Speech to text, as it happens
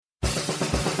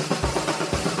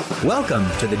Welcome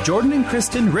to the Jordan and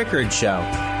Kristen Rickards Show.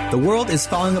 The world is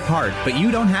falling apart, but you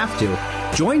don't have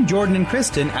to. Join Jordan and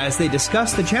Kristen as they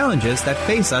discuss the challenges that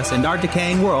face us in our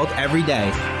decaying world every day.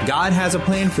 God has a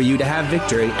plan for you to have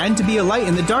victory and to be a light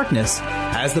in the darkness.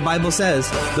 As the Bible says,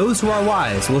 those who are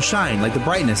wise will shine like the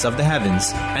brightness of the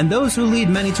heavens, and those who lead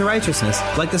many to righteousness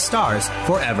like the stars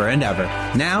forever and ever.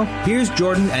 Now, here's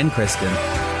Jordan and Kristen.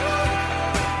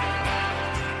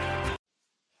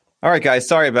 All right, guys,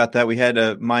 sorry about that. We had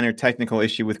a minor technical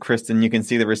issue with Kristen. You can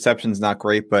see the reception's not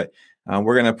great, but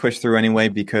we're going to push through anyway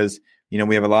because, we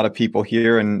have a lot of people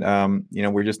here and,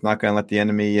 we're just not going to let the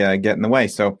enemy get in the way.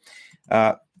 So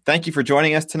thank you for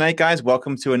joining us tonight, guys.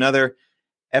 Welcome to another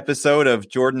episode of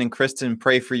Jordan and Kristen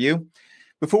Pray For You.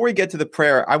 Before we get to the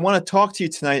prayer, I want to talk to you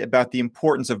tonight about the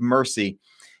importance of mercy.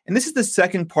 And this is the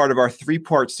second part of our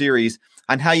three-part series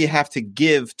on how you have to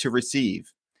give to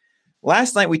receive.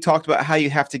 Last night, we talked about how you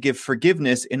have to give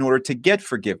forgiveness in order to get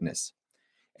forgiveness.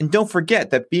 And don't forget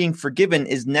that being forgiven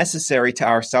is necessary to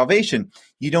our salvation.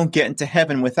 You don't get into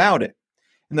heaven without it.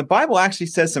 And the Bible actually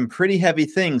says some pretty heavy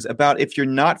things about if you're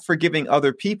not forgiving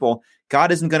other people,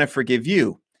 God isn't going to forgive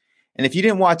you. And if you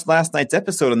didn't watch last night's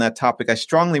episode on that topic, I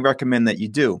strongly recommend that you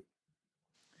do.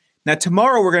 Now,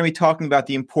 tomorrow, we're going to be talking about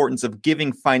the importance of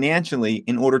giving financially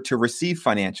in order to receive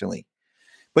financially.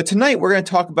 But tonight, we're going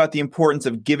to talk about the importance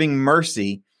of giving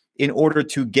mercy in order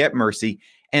to get mercy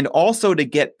and also to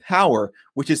get power,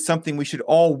 which is something we should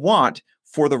all want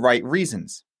for the right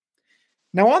reasons.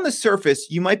 Now, on the surface,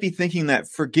 you might be thinking that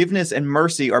forgiveness and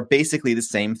mercy are basically the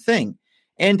same thing,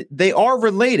 and they are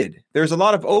related. There's a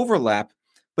lot of overlap,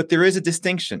 but there is a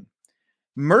distinction.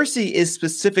 Mercy is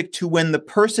specific to when the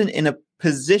person in a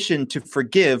position to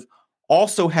forgive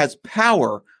also has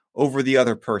power over the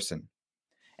other person.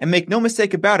 And make no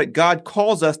mistake about it, God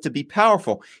calls us to be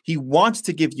powerful. He wants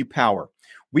to give you power.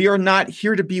 We are not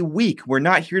here to be weak. We're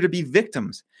not here to be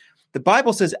victims. The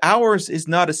Bible says ours is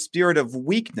not a spirit of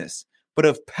weakness, but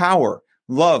of power,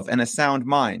 love, and a sound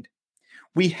mind.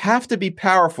 We have to be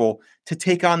powerful to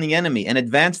take on the enemy and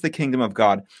advance the kingdom of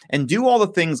God and do all the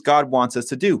things God wants us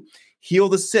to do. Heal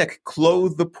the sick,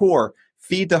 clothe the poor,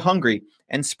 feed the hungry,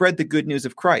 and spread the good news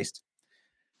of Christ.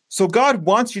 So God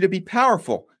wants you to be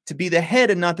powerful, to be the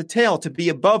head and not the tail, to be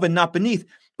above and not beneath.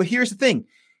 But here's the thing.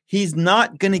 He's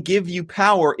not going to give you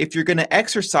power if you're going to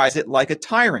exercise it like a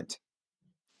tyrant.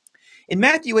 In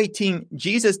Matthew 18,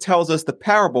 Jesus tells us the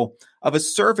parable of a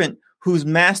servant whose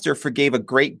master forgave a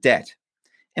great debt.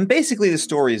 And basically the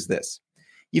story is this.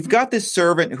 You've got this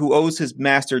servant who owes his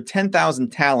master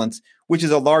 10,000 talents, which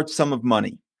is a large sum of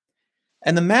money.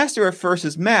 And the master at first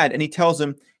is mad and he tells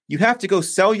him, you have to go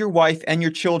sell your wife and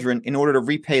your children in order to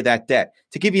repay that debt.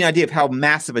 To give you an idea of how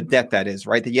massive a debt that is,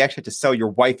 right? That you actually have to sell your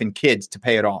wife and kids to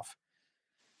pay it off.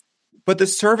 But the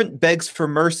servant begs for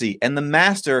mercy, and the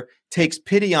master takes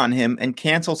pity on him and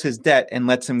cancels his debt and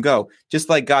lets him go, just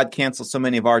like God cancels so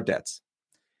many of our debts.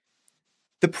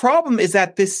 The problem is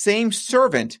that this same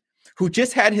servant who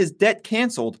just had his debt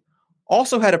canceled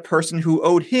also had a person who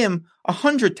owed him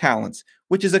 100 talents,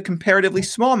 which is a comparatively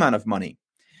small amount of money.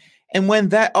 And when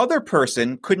that other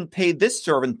person couldn't pay this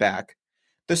servant back,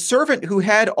 the servant who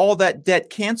had all that debt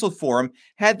canceled for him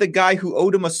had the guy who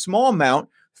owed him a small amount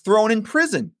thrown in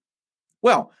prison.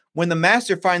 Well, when the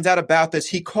master finds out about this,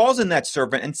 he calls in that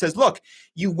servant and says, look,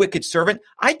 you wicked servant,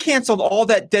 I canceled all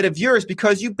that debt of yours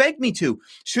because you begged me to.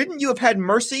 Shouldn't you have had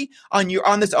mercy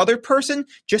on this other person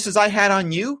just as I had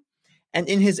on you? And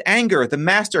in his anger, the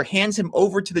master hands him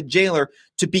over to the jailer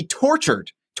to be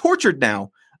tortured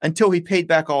now, until he paid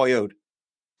back all he owed.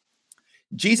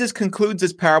 Jesus concludes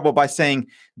this parable by saying,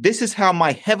 this is how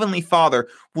my heavenly Father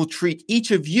will treat each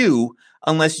of you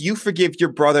unless you forgive your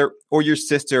brother or your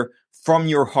sister from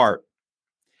your heart.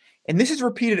 And this is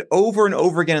repeated over and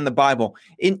over again in the Bible.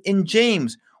 In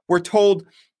James, we're told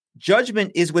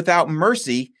judgment is without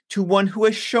mercy to one who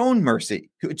has shown mercy,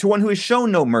 to one who has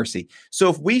shown no mercy. So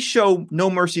if we show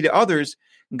no mercy to others,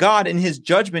 God in his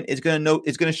judgment is going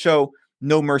to show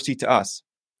no mercy to us.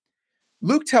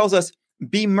 Luke tells us,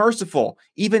 be merciful,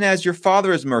 even as your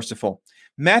Father is merciful.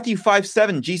 Matthew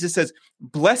 5:7, Jesus says,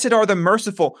 blessed are the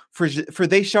merciful, for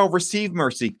they shall receive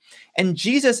mercy. And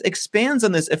Jesus expands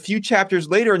on this a few chapters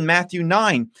later in Matthew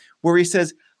 9, where he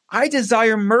says, I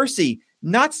desire mercy,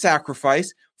 not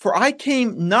sacrifice, for I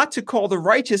came not to call the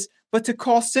righteous, but to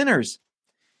call sinners.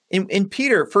 In 1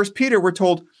 Peter, we're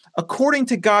told, according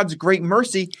to God's great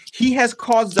mercy, he has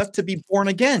caused us to be born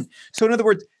again. So in other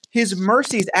words, his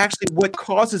mercy is actually what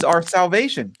causes our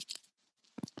salvation.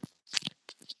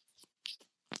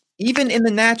 Even in the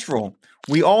natural,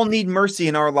 we all need mercy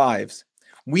in our lives.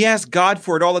 We ask God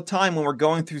for it all the time when we're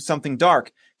going through something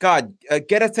dark. God,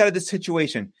 get us out of this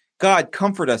situation. God,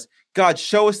 comfort us. God,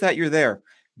 show us that you're there.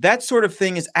 That sort of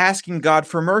thing is asking God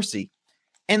for mercy.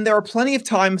 And there are plenty of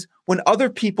times when other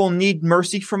people need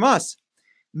mercy from us.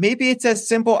 Maybe it's as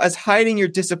simple as hiding your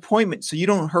disappointment so you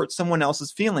don't hurt someone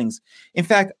else's feelings. In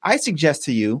fact, I suggest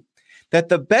to you that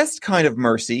the best kind of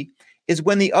mercy is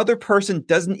when the other person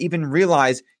doesn't even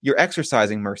realize you're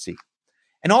exercising mercy.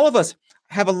 And all of us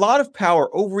have a lot of power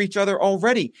over each other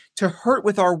already to hurt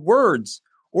with our words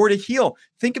or to heal.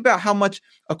 Think about how much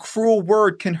a cruel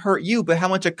word can hurt you, but how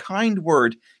much a kind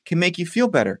word can make you feel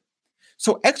better.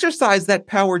 So exercise that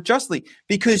power justly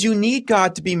because you need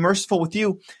God to be merciful with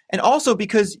you and also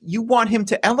because you want him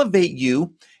to elevate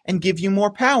you and give you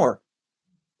more power.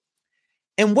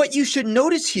 And what you should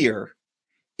notice here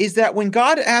is that when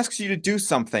God asks you to do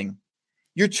something,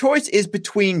 your choice is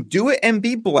between do it and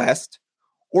be blessed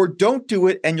or don't do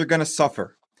it and you're going to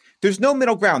suffer. There's no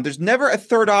middle ground. There's never a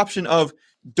third option of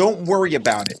don't worry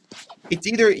about it. It's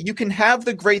either you can have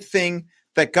the great thing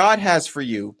that God has for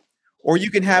you, or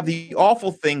you can have the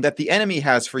awful thing that the enemy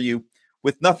has for you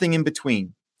with nothing in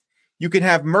between. You can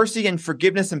have mercy and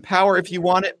forgiveness and power if you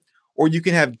want it, or you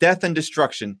can have death and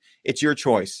destruction. It's your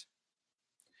choice.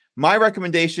 My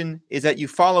recommendation is that you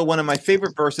follow one of my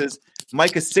favorite verses,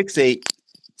 Micah 6:8.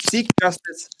 Seek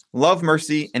justice, love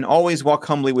mercy, and always walk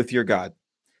humbly with your God.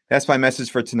 That's my message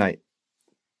for tonight.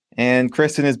 And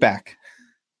Kristen is back.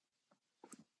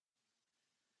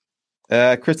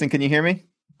 Kristen, can you hear me?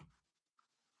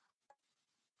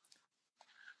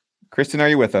 Kristen, are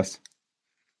you with us?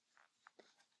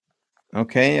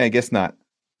 Okay, I guess not.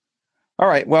 All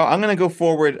right, well, I'm going to go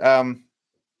forward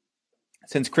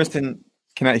since Kristen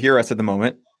cannot hear us at the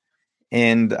moment,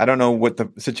 and I don't know what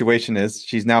the situation is.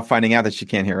 She's now finding out that she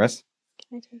can't hear us.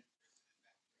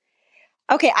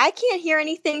 Okay, I can't hear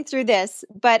anything through this,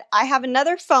 but I have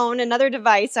another phone, another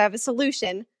device. I have a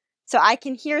solution, so I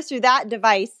can hear through that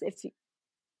device.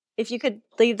 If you could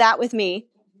leave that with me.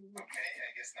 Okay,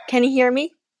 I guess not. Can you hear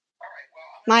me?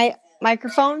 My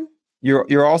microphone?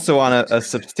 You're also on a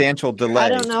substantial delay. I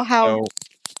don't know how.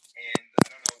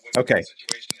 Okay.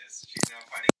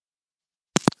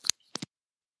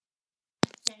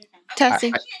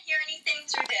 Testing. I can't hear anything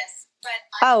through this,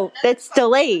 but it's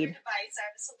delayed. Device, I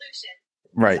have a solution.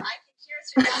 Right. So I can hear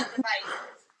through that device.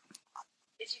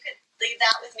 If you could leave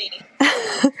that with me.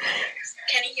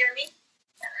 Can you hear me?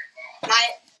 My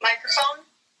microphone?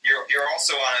 You're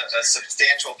also on a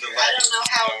substantial delay. I don't know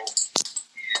how.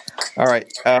 All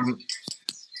right.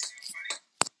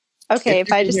 Okay,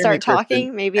 if I just start talking,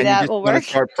 Kristen, maybe that will work.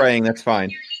 Start praying. That's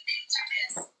fine.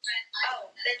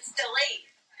 It's delayed.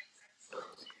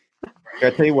 Here,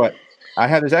 I tell you what.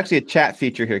 There's actually a chat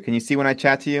feature here. Can you see when I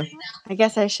chat to you? I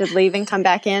guess I should leave and come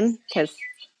back in because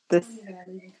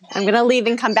I'm going to leave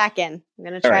and come back in. I'm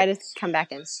going to try to come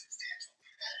back in.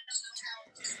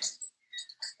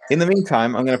 In the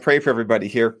meantime, I'm going to pray for everybody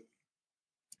here.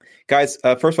 Guys,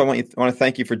 first of all, I want to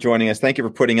thank you for joining us. Thank you for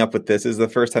putting up with this. This is the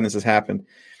first time this has happened.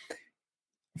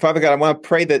 Father God, I want to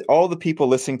pray that all the people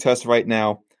listening to us right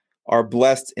now are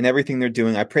blessed in everything they're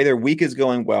doing. I pray their week is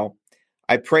going well.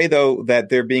 I pray, though, that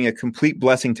they're being a complete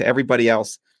blessing to everybody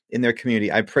else in their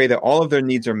community. I pray that all of their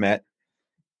needs are met.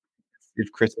 If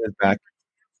Kristen is back.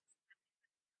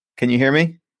 Can you hear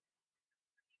me?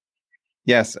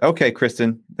 Yes. Okay,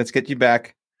 Kristen, let's get you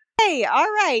back. Hey, all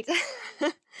right.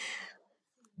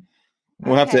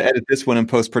 We'll have to edit this one in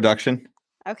post-production.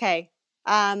 Okay.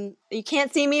 You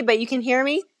can't see me, but you can hear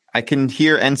me? I can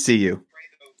hear and see you.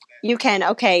 You can.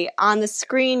 Okay. On the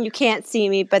screen, you can't see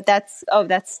me, but that's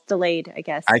delayed, I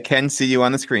guess. I can see you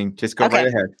on the screen. Just go right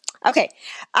ahead. Okay.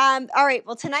 All right.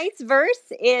 Well, tonight's verse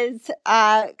it's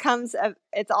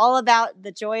all about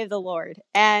the joy of the Lord.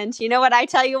 And you know what? I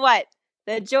tell you what,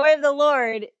 the joy of the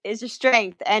Lord is your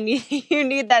strength. And you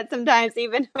need that sometimes,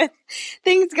 even with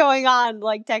things going on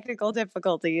like technical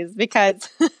difficulties, because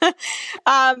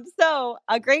so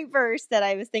a great verse that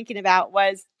I was thinking about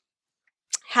was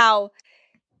how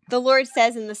the Lord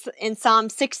says in Psalm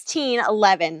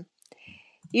 16:11,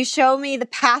 "You show me the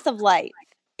path of life.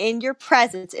 In your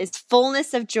presence is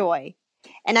fullness of joy,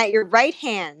 and at your right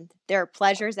hand there are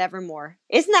pleasures evermore."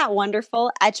 Isn't that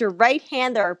wonderful? At your right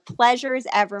hand there are pleasures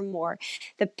evermore.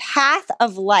 The path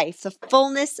of life, the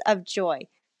fullness of joy.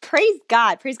 Praise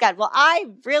God. Praise God. Well, I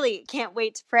really can't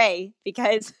wait to pray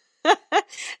because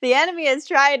the enemy is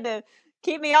trying to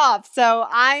keep me off. So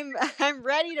I'm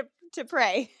ready to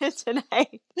pray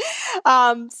tonight.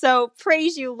 So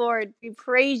praise you, Lord. We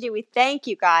praise you. We thank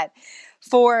you, God,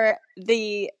 for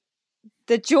the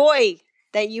joy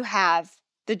that you have,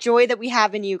 the joy that we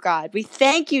have in you, God. We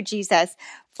thank you, Jesus,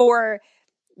 for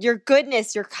your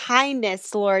goodness, your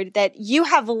kindness, Lord, that you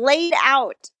have laid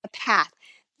out a path.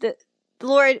 the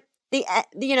Lord, the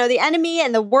enemy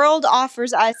and the world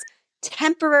offers us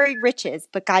temporary riches,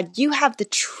 but God, you have the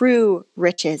true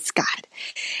riches, God.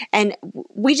 And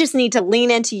we just need to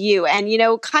lean into you. And,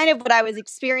 kind of what I was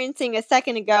experiencing a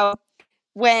second ago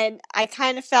when I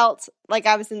kind of felt like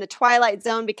I was in the twilight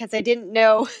zone because I didn't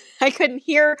know, I couldn't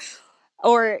hear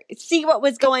or see what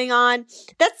was going on.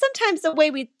 That's sometimes the way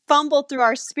we fumble through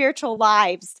our spiritual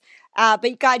lives.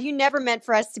 But God, you never meant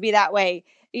for us to be that way.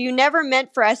 You never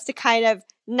meant for us to kind of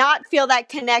not feel that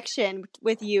connection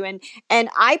with you. And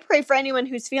I pray for anyone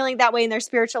who's feeling that way in their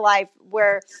spiritual life,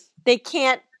 where they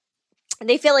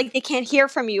feel like they can't hear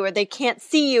from you, or they can't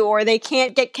see you, or they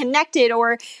can't get connected,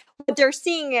 or what they're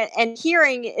seeing and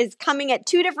hearing is coming at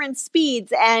two different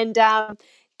speeds. And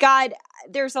God,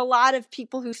 there's a lot of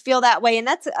people who feel that way, and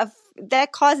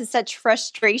that causes such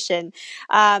frustration.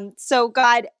 So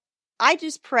God, I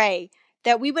just pray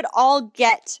that we would all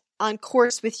get on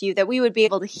course with you, that we would be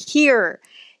able to hear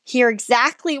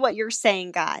exactly what you're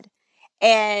saying, God,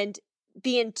 and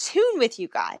be in tune with you,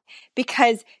 God,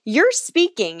 because you're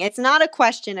speaking. It's not a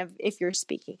question of if you're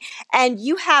speaking, and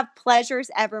you have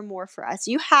pleasures evermore for us.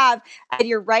 You have at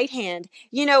your right hand,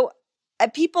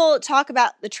 people talk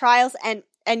about the trials, and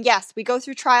yes, we go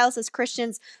through trials as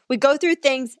Christians. We go through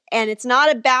things, and it's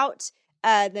not about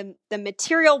the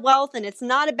material wealth, and it's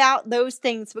not about those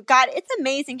things. But God, it's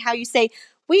amazing how you say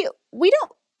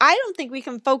I don't think we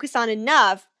can focus on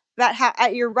enough about how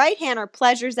at your right hand are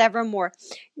pleasures evermore.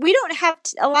 We don't have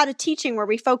a lot of teaching where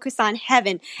we focus on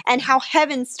heaven, and how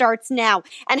heaven starts now,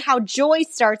 and how joy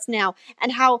starts now,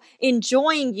 and how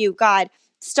enjoying you, God,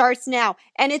 starts now.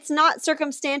 And it's not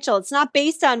circumstantial. It's not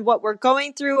based on what we're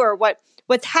going through or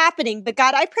what's happening. But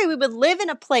God, I pray we would live in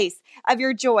a place of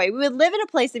your joy. We would live in a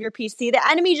place of your peace. See, the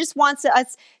enemy just wants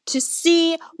us to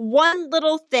see one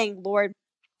little thing, Lord,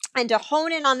 and to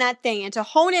hone in on that thing, and to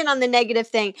hone in on the negative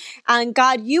thing. And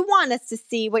God, you want us to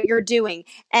see what you're doing.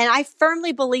 And I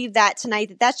firmly believe that tonight,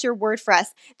 that that's your word for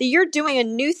us, that you're doing a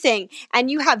new thing, and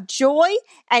you have joy,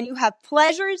 and you have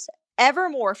pleasures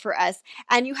evermore for us,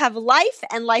 and you have life,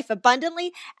 and life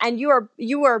abundantly, and you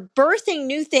are birthing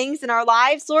new things in our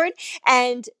lives, Lord.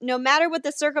 And no matter what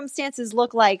the circumstances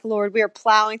look like, Lord, we are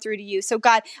plowing through to you. So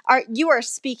God, you are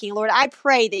speaking, Lord. I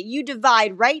pray that you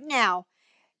divide right now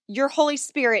your Holy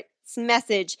Spirit's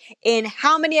message in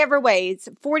how many ever ways,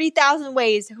 40,000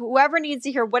 ways, whoever needs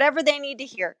to hear whatever they need to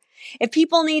hear. If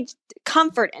people need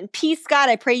comfort and peace, God,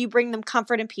 I pray you bring them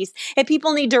comfort and peace. If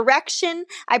people need direction,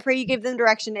 I pray you give them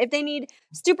direction. If they need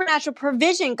supernatural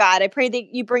provision, God, I pray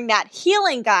that you bring that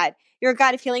healing, God. You're a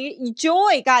God of healing.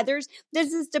 Joy, God. There's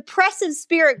this depressive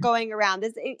spirit going around,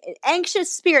 this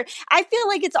anxious spirit. I feel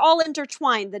like it's all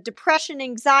intertwined. The depression,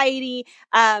 anxiety,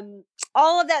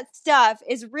 all of that stuff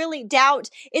is really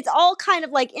doubt. It's all kind of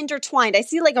like intertwined. I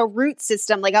see like a root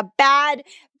system, like a bad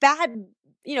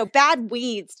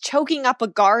weeds choking up a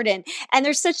garden, and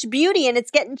there's such beauty, and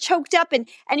it's getting choked up, and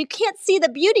you can't see the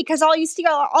beauty because all you see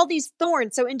are all these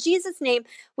thorns. So in Jesus' name,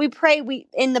 we pray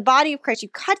in the body of Christ, you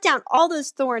cut down all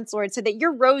those thorns, Lord, so that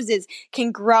your roses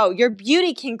can grow, your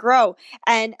beauty can grow,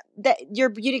 and that your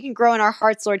beauty can grow in our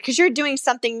hearts, Lord, because you're doing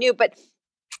something new. But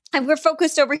and we're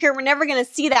focused over here. We're never going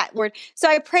to see that, Lord. So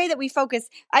I pray that we focus.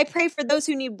 I pray for those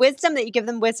who need wisdom, that you give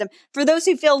them wisdom. For those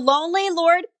who feel lonely,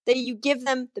 Lord, that you give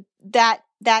them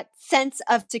that sense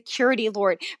of security,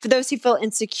 Lord. For those who feel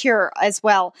insecure as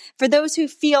well. For those who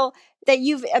feel that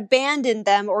you've abandoned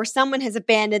them, or someone has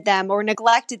abandoned them or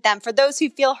neglected them. For those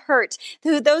who feel hurt,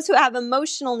 those who have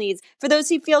emotional needs, for those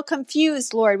who feel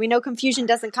confused, Lord, we know confusion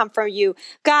doesn't come from you.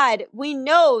 God, we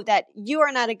know that you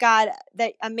are not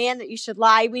a man that you should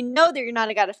lie. We know that you're not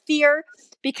a God of fear,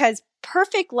 because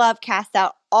perfect love casts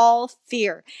out all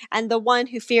fear. And the one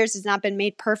who fears has not been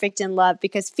made perfect in love,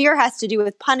 because fear has to do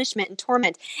with punishment and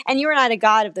torment. And you are not a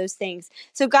God of those things.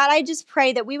 So God, I just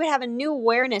pray that we would have a new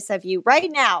awareness of you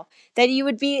right now, that it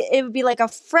would be like a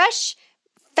fresh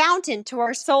fountain to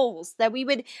our souls, that we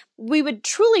would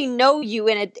truly know you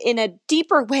in a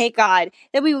deeper way, God,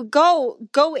 that we would go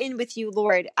in with you,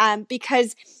 Lord,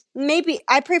 because maybe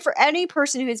I pray for any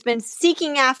person who's been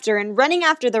seeking after and running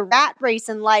after the rat race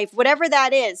in life, whatever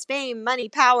that is, fame, money,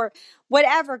 power,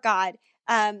 whatever, God.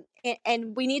 And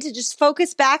we need to just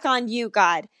focus back on you,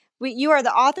 God. You are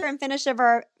the author and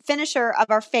finisher of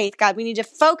our faith, God. We need to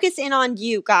focus in on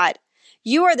you, God.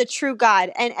 You are the true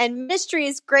God. And ministry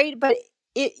is great, but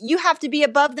you have to be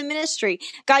above the ministry.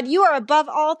 God, you are above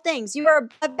all things. You are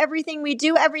above everything we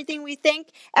do, everything we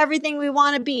think, everything we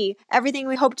want to be, everything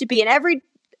we hope to be. And every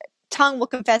tongue will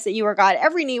confess that you are God.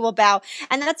 Every knee will bow.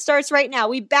 And that starts right now.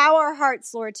 We bow our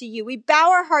hearts, Lord, to you. We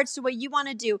bow our hearts to what you want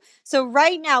to do. So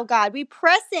right now, God, we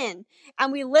press in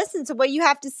and we listen to what you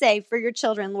have to say for your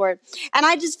children, Lord. And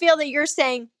I just feel that you're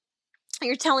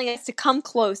telling us to come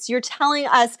close. You're telling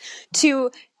us to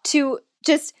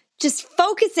just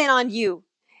focus in on you.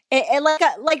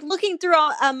 Like looking through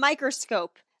a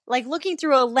microscope, like looking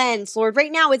through a lens, Lord.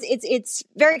 Right now it's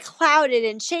very clouded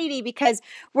and shady because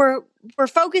we're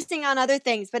focusing on other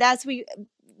things. But as we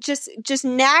just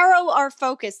narrow our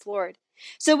focus, Lord,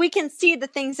 so we can see the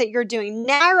things that you're doing,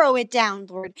 narrow it down,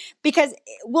 Lord, because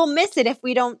we'll miss it if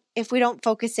we don't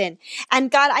focus in.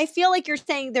 And God, I feel like you're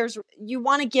saying you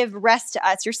want to give rest to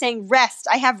us. You're saying rest.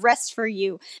 I have rest for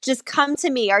you. Just come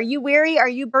to me. Are you weary? Are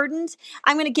you burdened?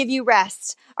 I'm going to give you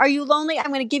rest. Are you lonely?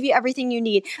 I'm going to give you everything you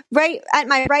need. Right at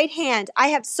my right hand, I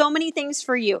have so many things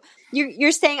for you.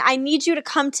 You're saying, I need you to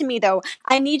come to me, though.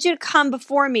 I need you to come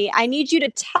before me. I need you to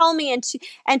tell me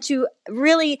and to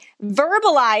really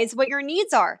verbalize what your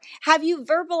needs are. Have you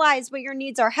verbalized what your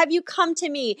needs are? Have you come to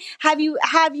me? Have you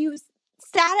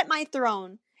sat at my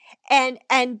throne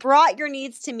and brought your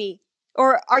needs to me?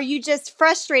 Or are you just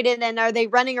frustrated and are they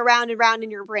running around and around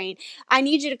in your brain? I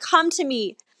need you to come to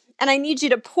me and I need you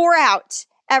to pour out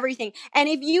everything. And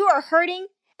if you are hurting,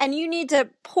 and you need to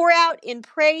pour out in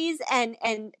praise and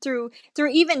through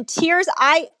even tears,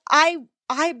 I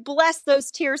bless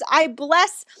those tears. I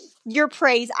bless your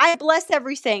praise. I bless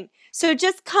everything. So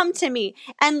just come to me.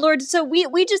 And Lord, so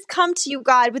we just come to you,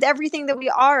 God, with everything that we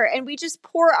are, and we just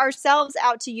pour ourselves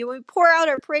out to you. We pour out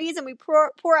our praise and we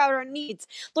pour out our needs.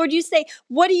 Lord, you say,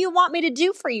 what do you want me to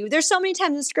do for you? There's so many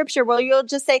times in scripture where you'll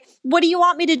just say, what do you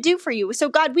want me to do for you? So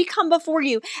God, we come before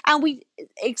you and we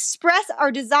express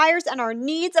our desires and our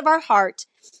needs of our heart.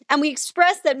 And we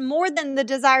express that more than the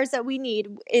desires that we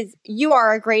need is you are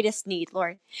our greatest need,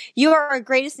 Lord. You are our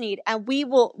greatest need. And we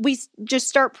just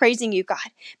start praising you, God,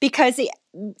 because the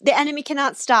enemy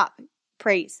cannot stop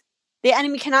praise. The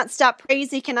enemy cannot stop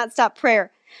praise. He cannot stop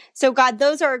prayer. So God,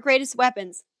 those are our greatest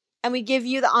weapons. And we give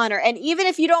you the honor. And even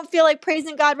if you don't feel like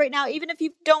praising God right now, even if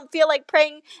you don't feel like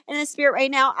praying in the Spirit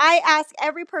right now, I ask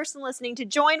every person listening to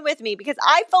join with me, because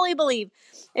I fully believe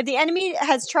if the enemy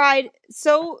has had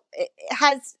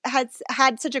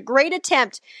such a great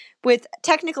attempt with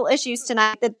technical issues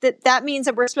tonight, that means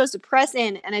that we're supposed to press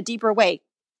in a deeper way.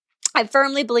 I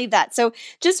firmly believe that. So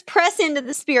just press into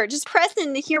the Spirit. Just press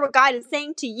in to hear what God is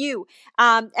saying to you.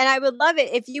 And I would love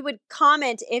it if you would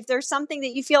comment if there's something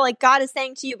that you feel like God is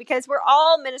saying to you, because we're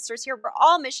all ministers here. We're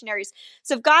all missionaries.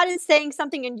 So if God is saying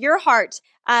something in your heart,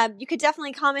 you could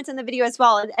definitely comment on the video as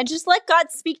well. And just let God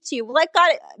speak to you. Let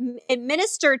God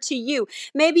minister to you.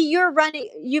 Maybe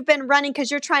you've been running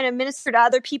because you're trying to minister to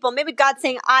other people. Maybe God's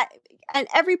saying, and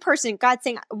every person, God's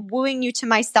saying, wooing you to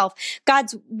myself.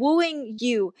 God's wooing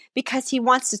you because he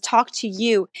wants to talk to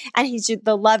you, and he's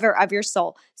the lover of your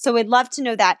soul. So we'd love to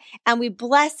know that. And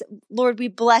Lord, we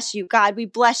bless you. God, we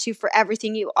bless you for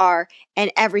everything you are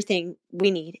and everything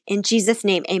we need. In Jesus'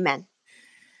 name, amen.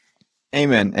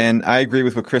 Amen. And I agree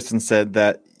with what Kristen said,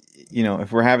 that,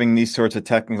 if we're having these sorts of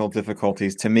technical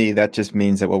difficulties, to me, that just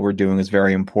means that what we're doing is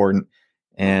very important.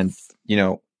 And,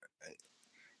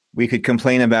 we could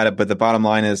complain about it, but the bottom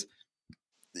line is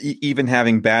even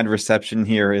having bad reception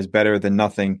here is better than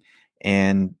nothing.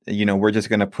 And, we're just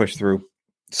going to push through.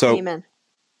 So amen.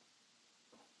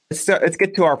 Let's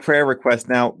get to our prayer request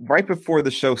now. Right before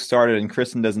the show started, and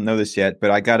Kristen doesn't know this yet,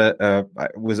 but I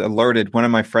was alerted. One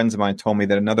of my friends of mine told me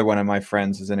that another one of my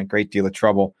friends is in a great deal of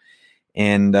trouble.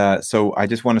 And so I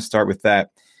just want to start with that.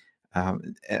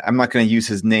 I'm not going to use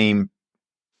his name.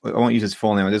 I won't use his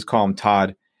full name. I'll just call him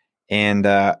Todd. And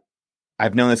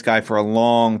I've known this guy for a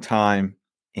long time,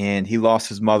 and he lost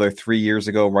his mother 3 years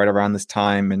ago, right around this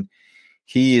time. And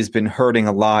he has been hurting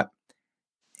a lot.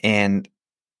 And,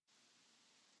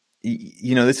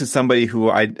 this is somebody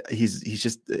who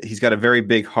he's got a very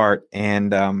big heart,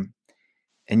 and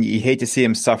you hate to see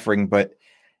him suffering, but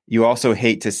you also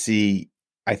hate to see,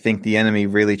 I think, the enemy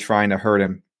really trying to hurt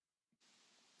him.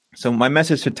 So my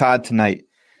message to Todd tonight,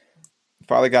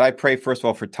 Father God, I pray first of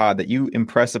all for Todd, that you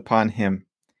impress upon him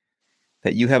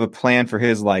that you have a plan for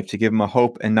his life, to give him a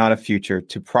hope and not a future,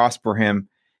 to prosper him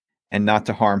and not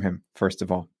to harm him, first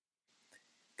of all.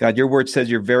 God, your word says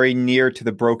you're very near to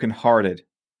the brokenhearted.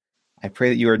 I pray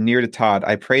that you are near to Todd.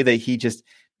 I pray that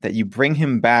that you bring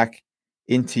him back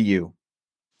into you,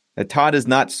 that Todd is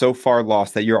not so far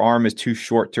lost that your arm is too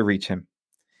short to reach him.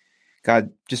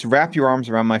 God, just wrap your arms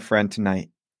around my friend tonight.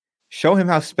 Show him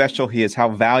how special he is, how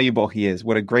valuable he is,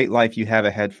 what a great life you have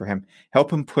ahead for him.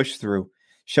 Help him push through.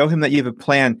 Show him that you have a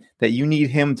plan, that you need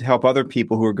him to help other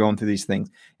people who are going through these things,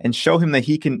 and show him that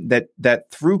he can, that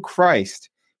through Christ,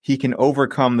 he can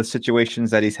overcome the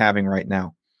situations that he's having right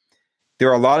now. There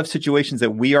are a lot of situations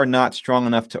that we are not strong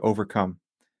enough to overcome,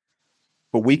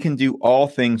 but we can do all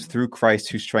things through Christ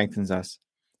who strengthens us.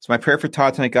 So my prayer for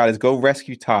Todd tonight, God, is go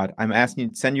rescue Todd. I'm asking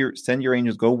you to send your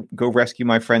angels, go rescue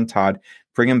my friend Todd,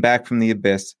 bring him back from the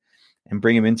abyss, and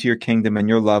bring him into your kingdom and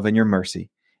your love and your mercy.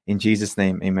 In Jesus'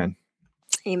 name, amen.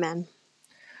 Amen.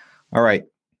 All right.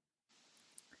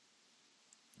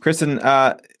 Kristen,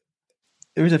 there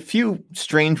was a few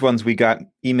strange ones we got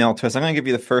emailed to us. I'm going to give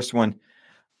you the first one.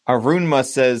 Arunma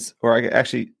says,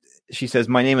 she says,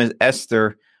 my name is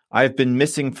Esther. I've been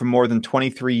missing for more than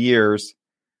 23 years.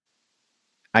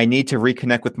 I need to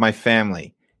reconnect with my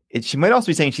family. She might also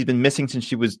be saying she's been missing since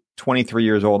she was 23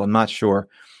 years old. I'm not sure.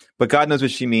 But God knows what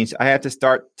she means. I have to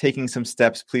start taking some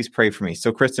steps. Please pray for me.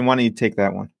 So, Kristen, why don't you take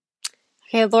that one?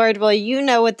 Okay, Lord, well, you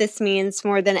know what this means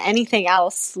more than anything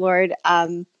else, Lord.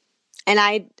 And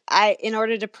I, in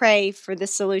order to pray for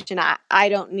this solution, I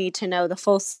don't need to know the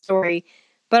full story.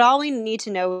 But all we need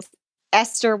to know is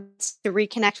Esther wants to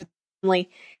reconnect with family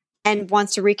and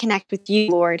wants to reconnect with you,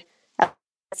 Lord.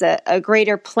 It's a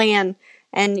greater plan.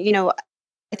 And,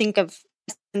 I think of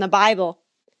in the Bible,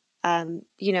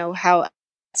 how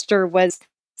Esther was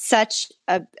such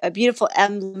a beautiful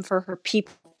emblem for her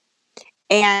people.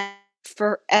 And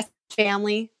for Esther's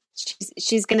family,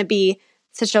 she's going to be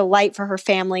such a light for her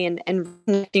family and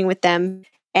connecting with them.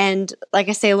 And like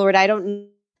I say, Lord, I don't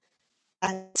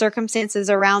know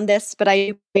circumstances around this, but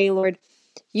I pray, Lord,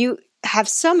 you have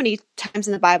so many times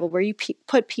in the Bible where you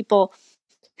put people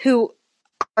who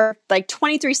are like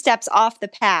 23 steps off the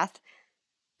path,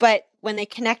 but when they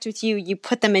connect with you, you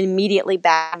put them immediately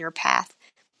back on your path.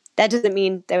 That doesn't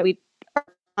mean that we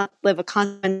live a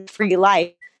conflict-free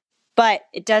life, but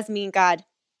it does mean, God,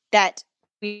 that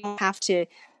we don't have to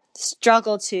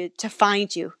struggle to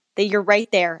find you, that you're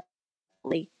right there,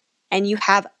 and you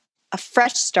have a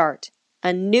fresh start,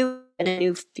 a new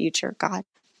future, God.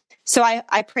 So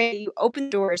I pray you open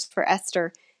doors for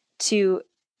Esther to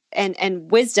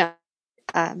and wisdom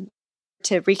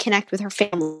to reconnect with her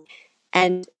family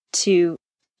and to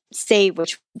say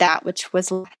that which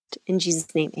was left. In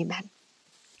Jesus' name, amen.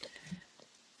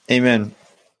 Amen.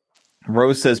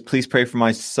 Rose says, please pray for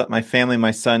my family,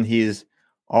 my son. He is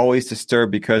always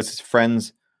disturbed because his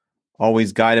friends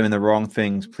always guide him in the wrong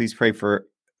things. Please pray for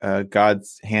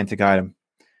God's hand to guide him.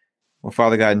 Well,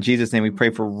 Father God, in Jesus' name, we pray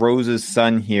for Rose's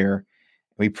son here.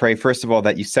 We pray, first of all,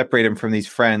 that you separate him from these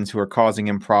friends who are causing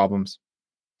him problems.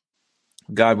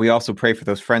 God, we also pray for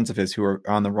those friends of his who are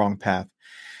on the wrong path.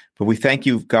 But we thank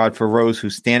you, God, for Rose,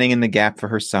 who's standing in the gap for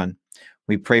her son.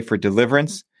 We pray for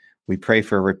deliverance. We pray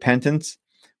for repentance.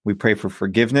 We pray for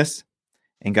forgiveness.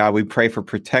 And God, we pray for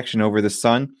protection over the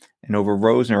son and over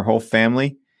Rose and her whole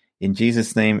family. In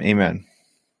Jesus' name, amen.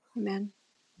 Amen.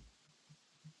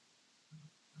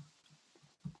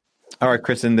 All right,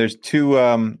 Kristen, there's two.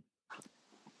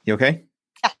 You okay?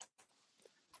 Yeah.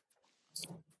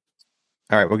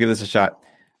 All right, we'll give this a shot.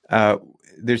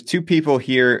 There's two people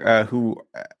here who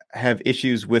have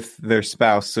issues with their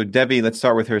spouse. So Debbie, let's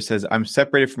start with her, says, I'm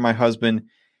separated from my husband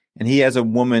and he has a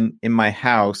woman in my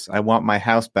house. I want my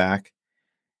house back.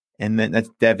 And then that's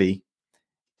Debbie.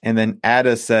 And then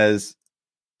Ada says,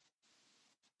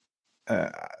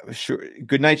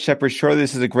 good night, Shepherd. Surely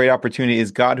this is a great opportunity.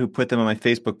 It's God who put them on my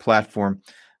Facebook platform.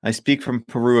 I speak from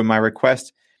Peru, and my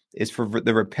request is for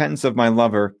the repentance of my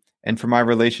lover and for my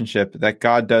relationship, that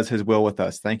God does his will with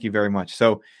us. Thank you very much.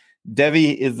 So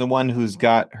Debbie is the one who's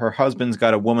got, her husband's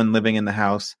got a woman living in the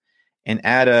house, and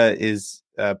Ada is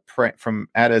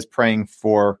praying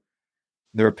for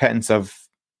the repentance of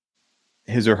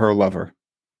his or her lover.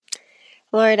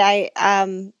 Lord, I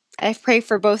pray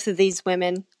for both of these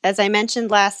women. As I mentioned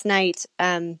last night,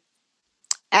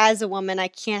 as a woman, I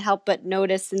can't help but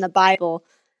notice in the Bible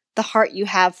the heart you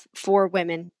have for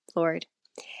women, Lord.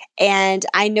 And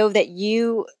I know that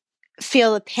you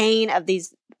feel the pain of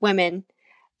these women,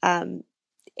 and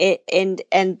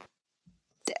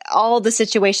all the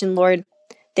situation, Lord.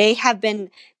 They have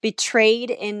been betrayed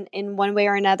in one way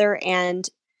or another, and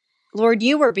Lord,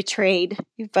 you were betrayed,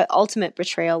 but ultimate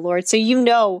betrayal, Lord. So you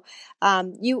know,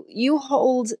 you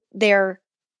hold their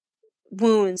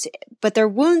wounds, but their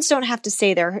wounds don't have to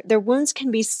stay there. Their wounds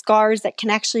can be scars that can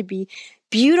actually be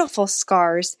beautiful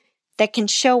scars that can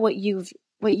show what you've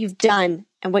done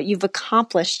and what you've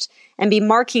accomplished and be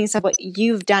markings of what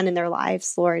you've done in their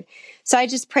lives, Lord. So I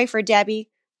just pray for Debbie,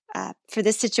 for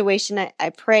this situation. I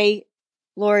pray,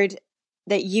 Lord,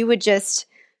 that you would just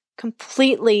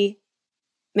completely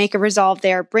make a resolve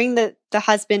there. Bring the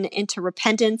husband into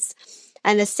repentance.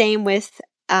 And the same with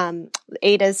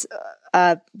Ada's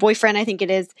boyfriend, I think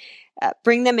it is.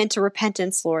 Bring them into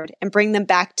repentance, Lord, and bring them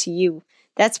back to you.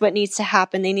 That's what needs to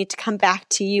happen. They need to come back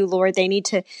to you, Lord. They need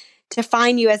to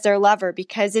find you as their lover,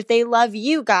 because if they love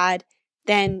you, God,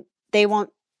 then they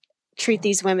won't treat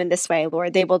these women this way,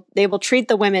 Lord. They will treat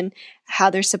the women how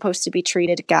they're supposed to be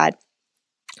treated, God.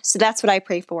 So that's what I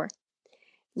pray for,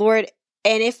 Lord.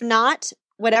 And if not,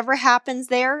 whatever happens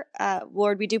there,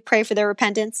 Lord, we do pray for their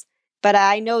repentance. But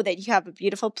I know that you have a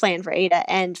beautiful plan for Ada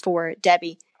and for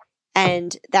Debbie.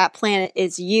 And that plan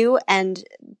is you, and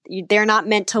they're not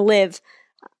meant to live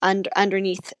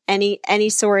underneath any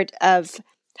sort of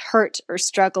hurt or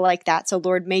struggle like that. So,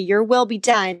 Lord, may your will be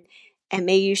done, and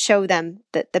may you show them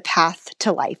the path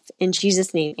to life. In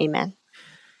Jesus' name, amen.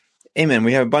 Amen.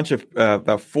 We have a bunch of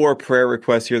about 4 prayer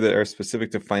requests here that are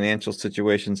specific to financial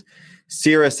situations.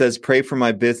 Sierra says, pray for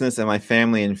my business and my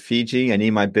family in Fiji. I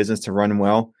need my business to run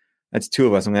well. That's 2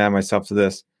 of us. I'm going to add myself to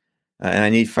this. And I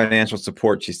need financial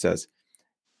support, she says.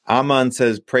 Aman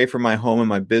says, pray for my home and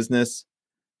my business.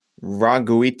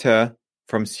 Raguita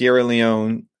from Sierra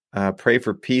Leone, pray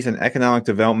for peace and economic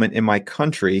development in my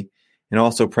country, and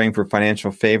also praying for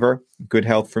financial favor, good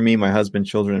health for me, my husband,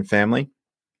 children, and family.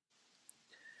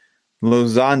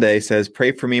 Lozande says,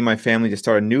 pray for me and my family to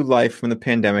start a new life from the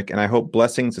pandemic, and I hope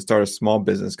blessings to start a small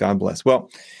business. God bless.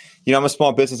 Well, I'm a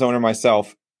small business owner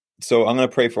myself, so I'm going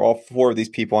to pray for all 4 of these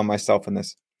people and myself in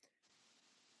this.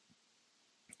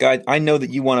 God, I know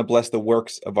that you want to bless the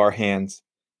works of our hands.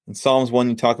 In Psalms 1,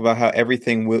 you talk about how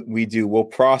everything we do will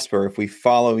prosper if we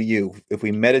follow you, if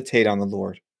we meditate on the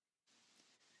Lord.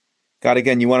 God,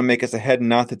 again, you want to make us a head and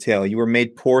not the tail. You were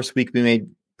made poor so we can be made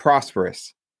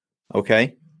prosperous.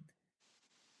 Okay?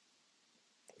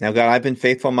 Now, God, I've been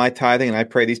faithful in my tithing, and I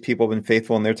pray these people have been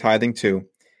faithful in their tithing too.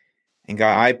 And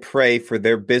God, I pray for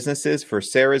their businesses, for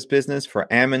Sarah's business,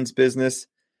 for Ammon's business,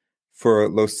 for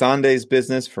Losande's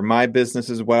business, for my business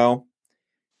as well,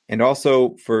 and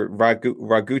also for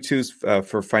Ragutu's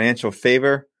for financial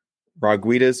favor,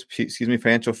 Raguita's,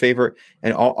 financial favor,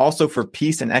 and also for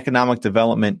peace and economic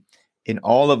development in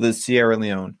all of the Sierra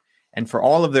Leone, and for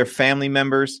all of their family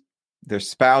members, their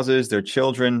spouses, their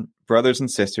children, brothers and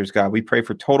sisters. God, we pray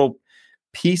for total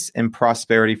peace and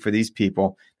prosperity for these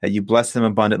people, that you bless them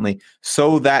abundantly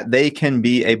so that they can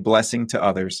be a blessing to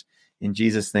others. In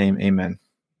Jesus' name, amen.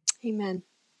 Amen.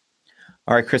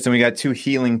 All right, Kristen, we got 2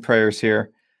 healing prayers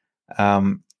here.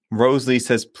 Rosalie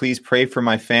says, please pray for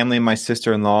my family and my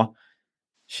sister-in-law.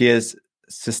 She has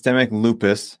systemic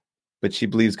lupus, but she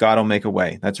believes God will make a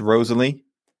way. That's Rosalie.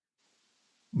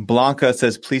 Blanca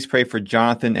says, please pray for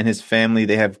Jonathan and his family.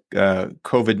 They have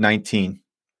COVID-19.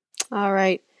 All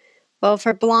right. Well,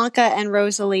 for Blanca and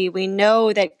Rosalie, we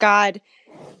know that God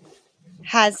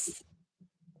has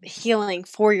healing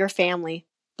for your family.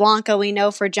 Blanca, we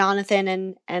know for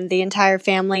Jonathan and the entire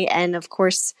family, and of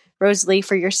course, Rosalie,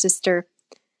 for your sister.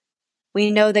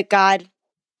 We know that God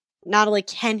not only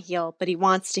can heal, but he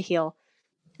wants to heal.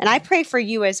 And I pray for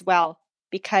you as well,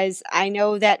 because I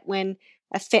know that when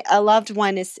a loved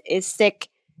one is sick,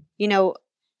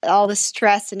 all the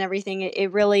stress and everything,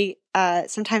 it really,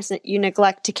 sometimes you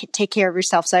neglect to take care of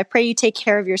yourself. So I pray you take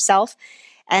care of yourself,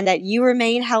 and that you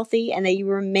remain healthy, and that you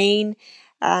remain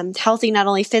healthy, not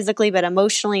only physically, but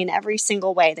emotionally in every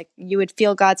single way, that you would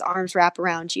feel God's arms wrap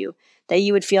around you, that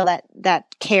you would feel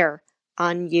that care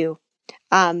on you.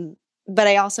 But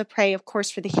I also pray, of course,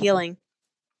 for the healing,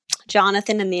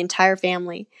 Jonathan and the entire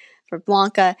family, for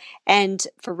Blanca and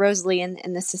for Rosalie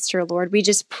and the sister, Lord. We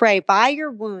just pray, by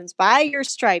your wounds, by your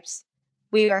stripes,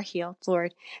 we are healed,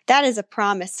 Lord. That is a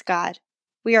promise, God.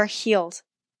 We are healed.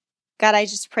 God, I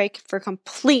just pray for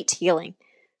complete healing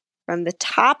from the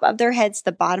top of their heads to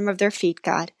the bottom of their feet,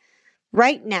 God.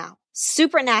 Right now,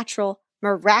 supernatural,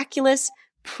 miraculous,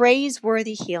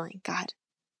 praiseworthy healing, God.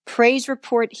 Praise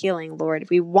report healing, Lord.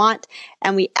 We want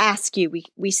and we ask you,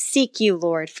 we seek you,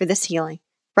 Lord, for this healing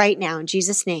right now. In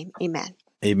Jesus' name, amen.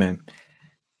 Amen.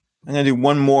 I'm going to do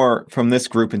one more from this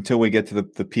group until we get to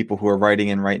the people who are writing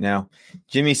in right now.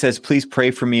 Jimmy says, please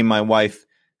pray for me and my wife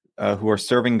who are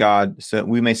serving God so that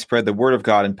we may spread the word of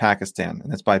God in Pakistan.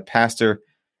 And that's by Pastor,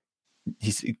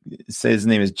 he says his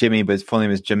name is Jimmy, but his full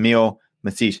name is Jamil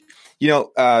Masish.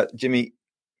 Jimmy,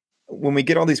 when we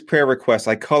get all these prayer requests,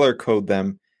 I color code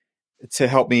them to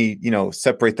help me,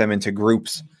 separate them into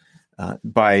groups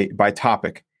by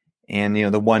topic. And,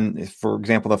 the one, for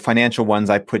example, the financial ones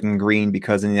I put in green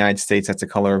because in the United States, that's the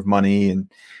color of money.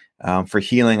 And for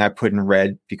healing, I put in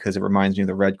red because it reminds me of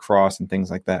the Red Cross and things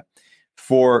like that.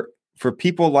 For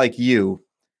people like you,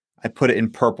 I put it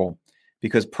in purple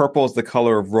because purple is the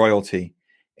color of royalty.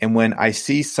 And when I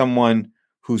see someone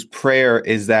whose prayer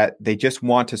is that they just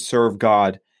want to serve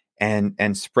God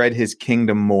and spread his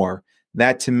kingdom more,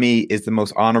 that to me is the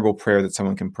most honorable prayer that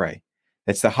someone can pray.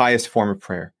 It's the highest form of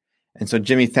prayer. And so,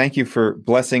 Jimmy, thank you for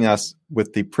blessing us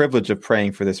with the privilege of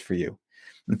praying for this for you.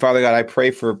 And Father God, I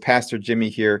pray for Pastor Jimmy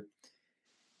here,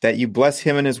 that you bless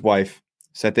him and his wife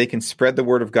so that they can spread the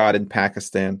word of God in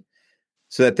Pakistan,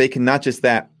 so that they can not just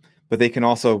that, but they can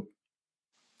also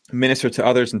minister to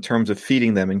others in terms of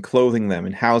feeding them and clothing them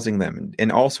and housing them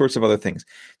and all sorts of other things.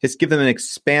 Just give them an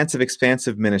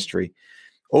expansive ministry.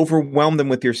 Overwhelm them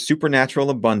with your supernatural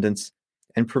abundance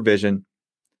and provision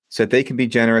so that they can be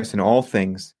generous in all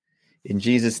things. In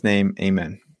Jesus' name,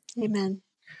 amen. Amen.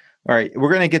 All right, we're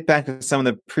going to get back to some of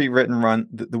the pre-written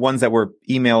the ones that were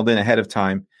emailed in ahead of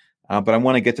time, but I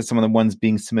want to get to some of the ones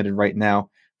being submitted right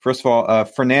now. First of all,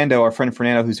 Fernando, our friend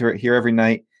Fernando, who's here every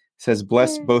night, says,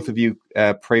 bless both of you,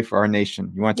 pray for our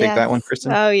nation. You want to take that one,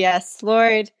 Kristen? Oh, yes.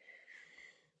 Lord,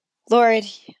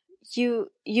 you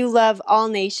love all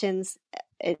nations.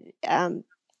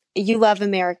 You love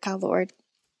America, Lord.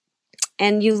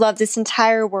 And you love this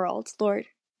entire world, Lord.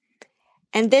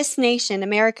 And this nation,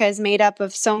 America, is made up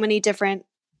of so many different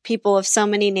people of so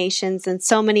many nations and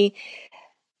so many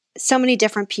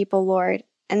different people, Lord.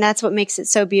 And that's what makes it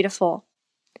so beautiful.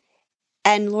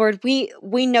 And Lord, we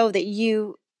know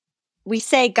that we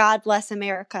say, God bless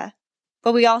America,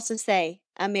 but we also say,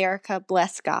 America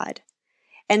bless God.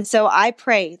 And so I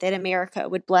pray that America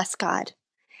would bless God.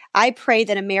 I pray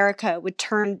that America would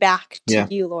turn back to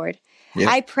you, Lord. Yeah.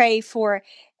 I pray for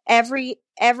every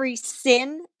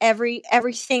sin,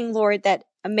 everything, Lord, that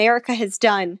America has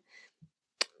done.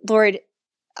 Lord,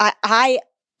 I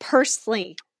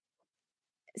personally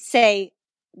say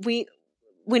we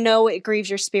know it grieves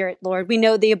your spirit, Lord. We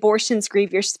know the abortions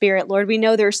grieve your spirit, Lord. We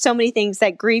know there are so many things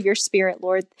that grieve your spirit,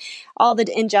 Lord. All the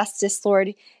injustice,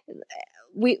 Lord.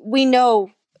 We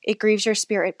know it grieves your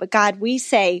spirit, but God, we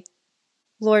say,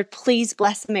 Lord, please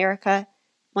bless America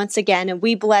once again. And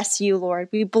we bless you, Lord.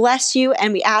 We bless you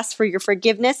and we ask for your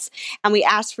forgiveness and we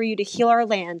ask for you to heal our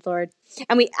land, Lord.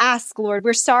 And we ask, Lord,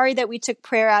 we're sorry that we took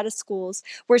prayer out of schools.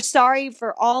 We're sorry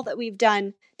for all that we've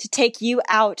done to take you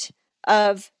out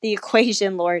of the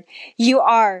equation, Lord. You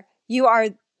are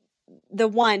the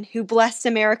one who blessed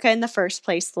America in the first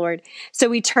place, Lord. So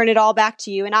we turn it all back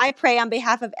to you. And I pray on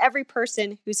behalf of every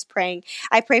person who's praying.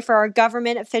 I pray for our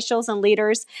government officials and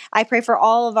leaders. I pray for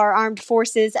all of our armed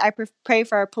forces. I pray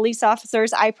for our police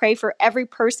officers. I pray for every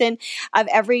person of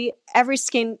every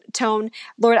skin tone.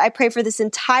 Lord, I pray for this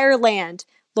entire land,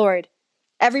 Lord.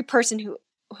 Every person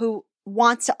who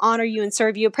wants to honor you and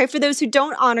serve you. Pray for those who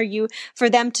don't honor you, for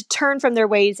them to turn from their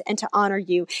ways and to honor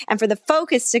you. And for the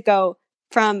focus to go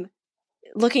from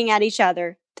looking at each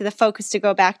other to the focus to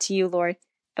go back to you, Lord.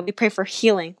 And we pray for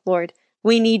healing, Lord.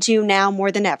 We need you now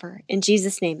more than ever. In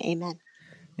Jesus' name, amen.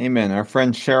 Amen. Our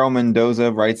friend Cheryl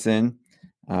Mendoza writes in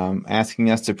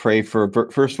asking us to pray for,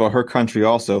 first of all, her country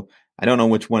also. I don't know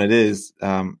which one it is.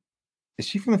 Is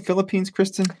she from the Philippines,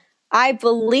 Kristen? I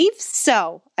believe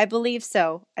so. I believe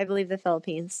the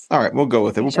Philippines. All right, we'll go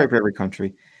with it. We'll pray for every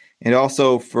country. And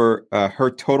also for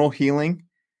her total healing,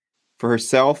 for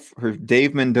herself, her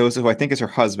Dave Mendoza, who I think is her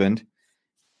husband,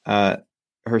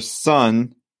 her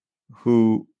son,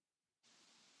 or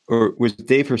was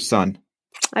Dave her son?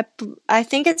 I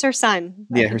think it's her son.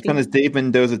 Yeah, her son is Dave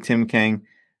Mendoza Tim Kang,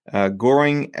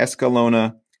 Goring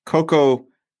Escalona, Coco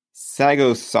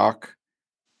Sagosak,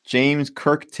 James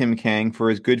Kirk Tim Kang for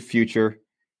his good future.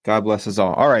 God bless us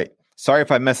all. All right. Sorry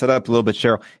if I mess it up a little bit,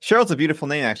 Cheryl. Cheryl's a beautiful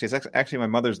name, actually. It's actually my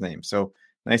mother's name. So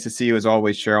nice to see you as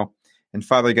always, Cheryl. And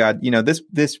Father God, you know,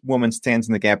 this woman stands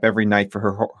in the gap every night for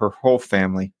her whole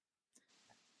family.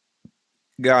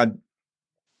 God,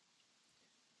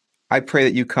 I pray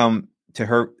that you come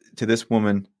to this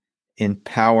woman in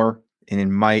power and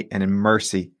in might and in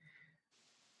mercy.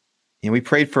 And we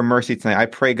prayed for mercy tonight. I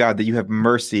pray, God, that you have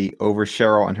mercy over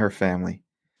Cheryl and her family,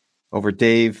 over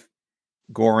Dave,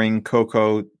 Goring,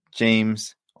 Coco,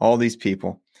 James, all these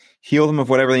people. Heal them of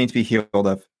whatever they need to be healed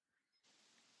of.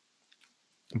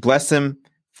 Bless them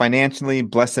financially,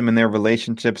 bless them in their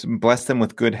relationships, bless them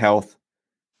with good health.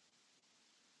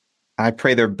 I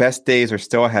pray their best days are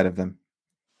still ahead of them.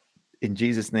 In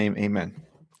Jesus' name, amen.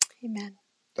 Amen.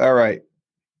 All right.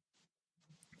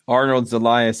 Arnold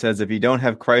Zelaya says, if you don't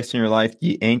have Christ in your life,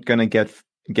 you ain't going to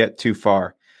get too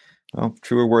far. Well,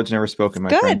 truer words never spoken, my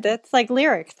friend. Good. That's like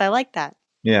lyrics. I like that.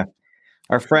 Yeah.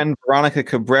 Our friend Veronica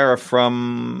Cabrera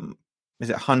from, is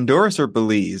it Honduras or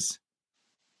Belize?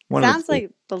 Sounds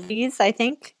like Belize, I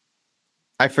think.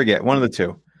 I forget. One of the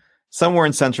two. Somewhere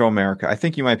in Central America. I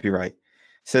think you might be right.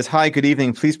 Says, hi, good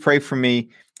evening. Please pray for me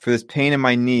for this pain in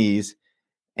my knees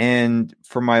and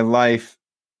for my life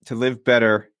to live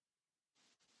better.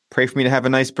 Pray for me to have a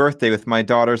nice birthday with my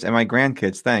daughters and my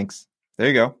grandkids. Thanks. There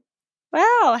you go.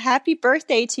 Wow. Happy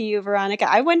birthday to you, Veronica.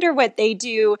 I wonder what they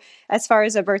do as far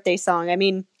as a birthday song. I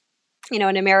mean, in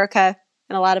America,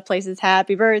 in a lot of places,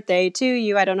 happy birthday to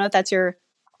you. I don't know if that's your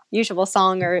usual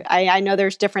song, or I know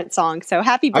there's different songs. So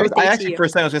happy birthday to you. For a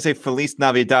second, I was going to say Feliz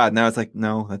Navidad. Now it's like,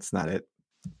 no, that's not it.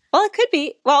 Well, it could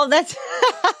be. Well, that's...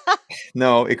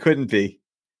 No, it couldn't be.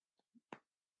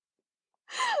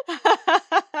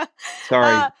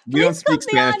 Sorry. You don't speak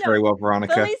Spanish very well,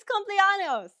 Veronica. Feliz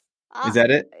cumpleaños. Is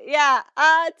that it? Yeah.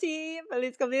 A ti,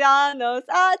 feliz cumpleaños,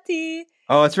 a ti.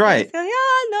 Oh, that's right. Feliz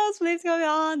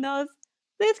cumpleaños,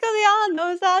 feliz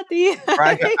cumpleaños a ti.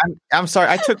 I'm sorry.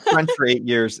 I took French for 8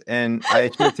 years, and I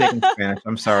should have taken Spanish.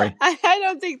 I'm sorry. I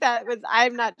don't think that was,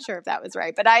 I'm not sure if that was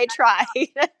right, but I tried.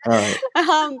 All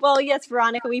right. Well, yes,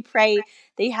 Veronica, we pray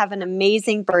that you have an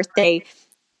amazing birthday,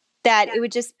 that it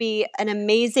would just be an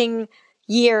amazing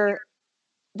year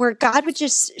where God would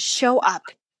just show up.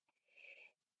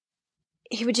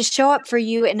 He would just show up for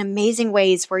you in amazing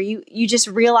ways, where you just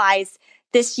realize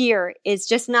this year is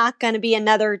just not going to be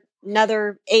another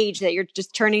age that you're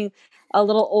just turning a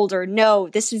little older. No,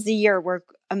 this is the year where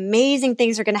amazing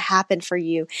things are going to happen for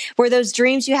you, where those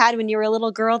dreams you had when you were a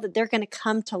little girl, that they're going to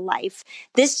come to life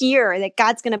this year, that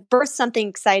God's going to burst something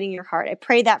exciting in your heart. I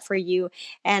pray that for you,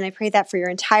 and I pray that for your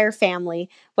entire family.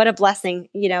 What a blessing.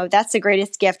 That's the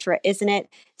greatest gift, isn't it?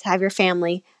 To have your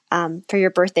family for your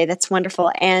birthday. That's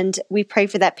wonderful. And we pray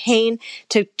for that pain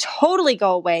to totally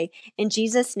go away in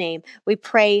Jesus' name. We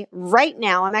pray right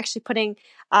now. I'm actually putting,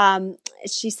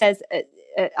 she says,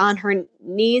 on her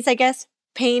knees, I guess,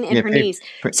 pain in her knees.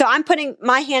 So I'm putting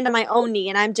my hand on my own knee,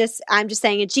 and I'm just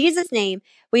saying, in Jesus' name,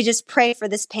 we just pray for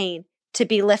this pain to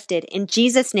be lifted in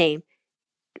Jesus' name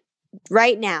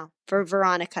right now for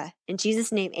Veronica. In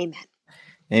Jesus' name, amen.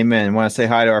 Amen. I want to say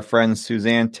hi to our friends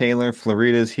Suzanne Taylor.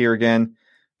 Florida's here again.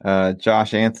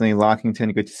 Josh Anthony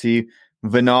Lockington, good to see you.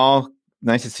 Vinal,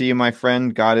 nice to see you, my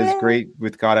friend. God is great.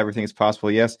 With God, everything is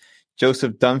possible. Yes.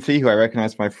 Joseph Dunphy, who I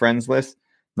recognize my friends list.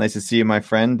 Nice to see you, my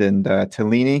friend. And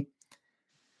Talini.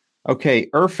 Okay.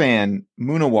 Irfan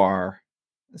Munawar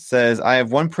says, I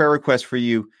have one prayer request for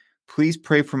you. Please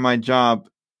pray for my job.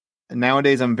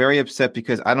 Nowadays, I'm very upset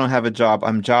because I don't have a job.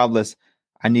 I'm jobless.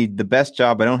 I need the best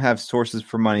job. I don't have sources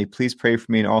for money. Please pray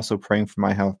for me, and also praying for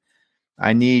my health.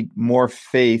 I need more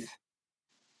faith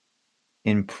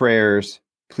in prayers.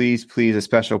 Please, a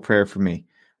special prayer for me.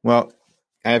 Well,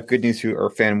 I have good news for you,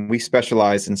 Irfan. We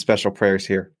specialize in special prayers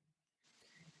here.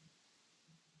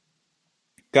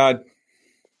 God,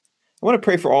 I want to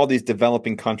pray for all these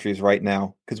developing countries right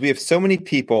now, because we have so many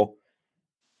people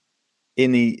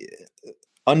in the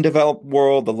undeveloped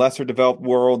world, the lesser developed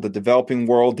world, the developing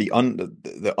world, the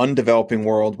undeveloping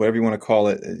world, whatever you want to call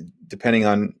it, depending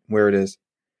on where it is.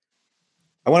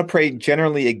 I want to pray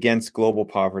generally against global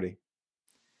poverty.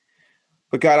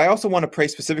 But God, I also want to pray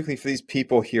specifically for these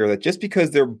people here, that just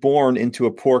because they're born into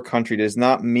a poor country does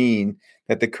not mean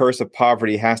that the curse of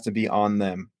poverty has to be on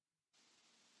them.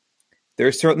 There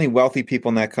are certainly wealthy people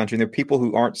in that country, and there are people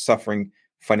who aren't suffering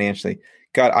financially.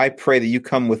 God, I pray that you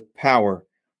come with power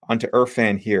onto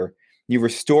Irfan here. You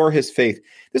restore his faith.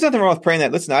 There's nothing wrong with praying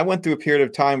that. Listen, I went through a period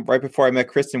of time right before I met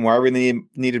Kristen where I really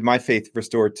needed my faith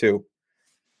restored too.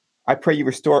 I pray you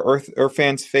restore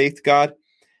Irfan's faith, God.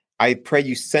 I pray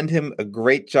you send him a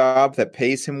great job that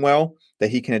pays him well, that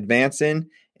he can advance in,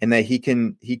 and that he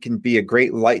can be a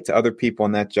great light to other people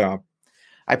in that job.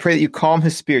 I pray that you calm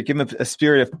his spirit, give him a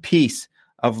spirit of peace,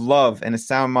 of love, and a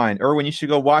sound mind. Erwin, you should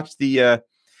go watch the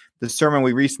sermon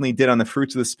we recently did on the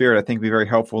fruits of the Spirit. I think it'll be very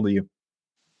helpful to you.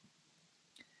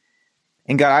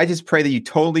 And God, I just pray that you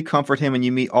totally comfort him and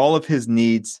you meet all of his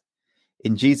needs.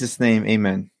 In Jesus' name,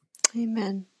 amen.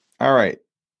 Amen. All right.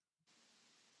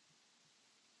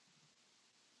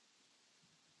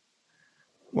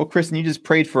 Well, Kristen, you just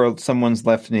prayed for someone's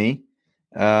left knee.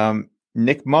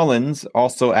 Nick Mullins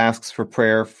also asks for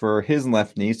prayer for his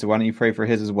left knee. So why don't you pray for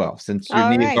his as well? Since your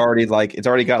knee is already it's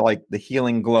already got like the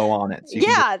healing glow on it. So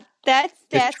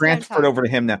that's transferred over to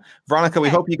him now. Veronica, okay. We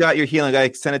hope you got your healing.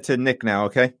 I send it to Nick now.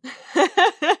 Okay.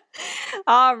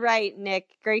 All right, Nick.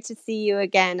 Great to see you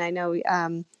again. I know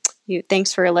you.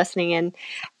 Thanks for listening.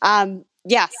 And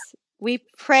yes, we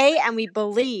pray and we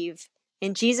believe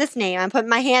in Jesus' name. I'm putting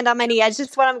my hand on my knee. It's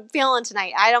just what I'm feeling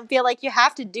tonight. I don't feel like you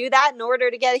have to do that in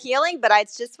order to get a healing, but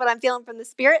it's just what I'm feeling from the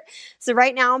Spirit. So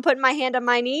right now I'm putting my hand on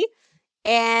my knee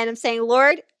and I'm saying,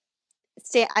 Lord,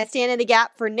 I stand in the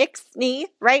gap for Nick's knee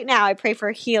right now. I pray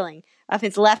for healing of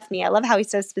his left knee. I love how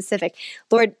he's so specific.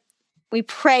 Lord, We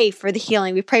pray for the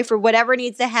healing. We pray for whatever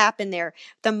needs to happen there,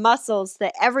 the muscles,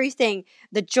 the everything,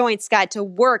 the joints, God, to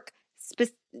work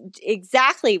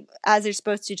exactly as they're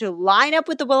supposed to line up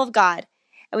with the will of God.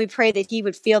 And we pray that he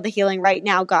would feel the healing right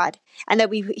now, God, and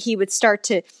that he would start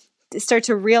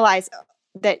to realize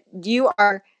that you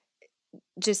are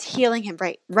just healing him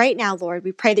right now, Lord.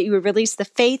 We pray that you would release the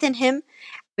faith in him.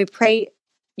 We pray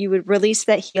you would release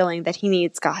that healing that he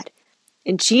needs, God.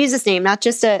 In Jesus' name, not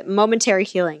just a momentary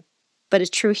healing, but a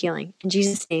true healing. In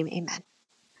Jesus' name, amen.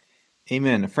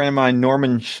 Amen. A friend of mine,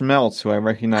 Norman Schmeltz, who I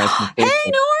recognize from Hey,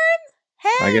 Facebook. Norm! Hey!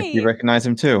 I guess you recognize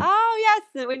him too. Oh,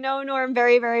 yes. We know Norm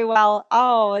very, very well.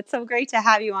 Oh, it's so great to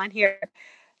have you on here.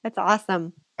 That's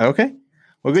awesome. Okay.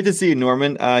 Well, good to see you,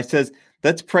 Norman. He says,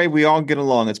 let's pray we all get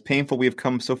along. It's painful we have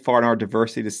come so far in our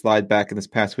diversity to slide back in this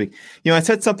past week. I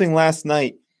said something last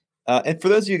night. And for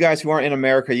those of you guys who aren't in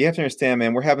America, you have to understand,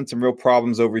 man, we're having some real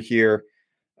problems over here.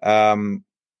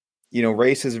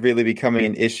 Race is really becoming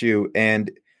an issue,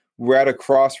 and we're at a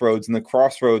crossroads, and the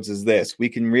crossroads is this. We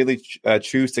can really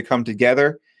choose to come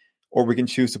together, or we can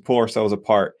choose to pull ourselves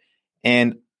apart.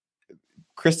 And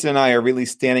Kristen and I are really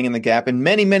standing in the gap, and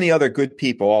many, many other good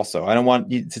people also. I don't want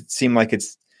you to seem like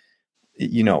it's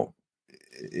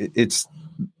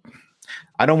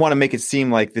I don't want to make it seem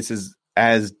like this is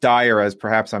as dire as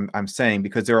perhaps I'm saying,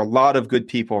 because there are a lot of good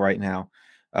people right now,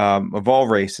 of all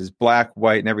races, black,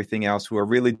 white, and everything else, who are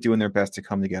really doing their best to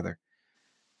come together.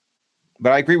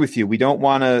 But I agree with you. We don't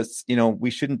want to, we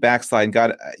shouldn't backslide. And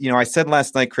God, I said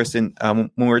last night, Kristen,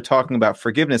 when we were talking about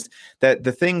forgiveness, that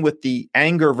the thing with the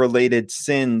anger-related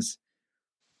sins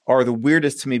are the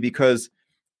weirdest to me, because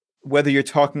whether you're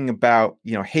talking about,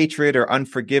 hatred or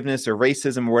unforgiveness or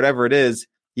racism or whatever it is,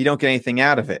 you don't get anything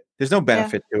out of it. There's no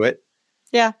benefit to it.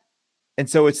 Yeah. And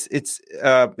so it's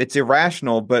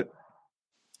irrational, but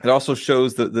it also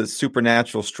shows the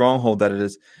supernatural stronghold that it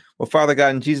is. Well, Father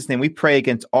God, in Jesus' name, we pray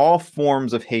against all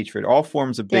forms of hatred, all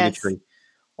forms of bigotry,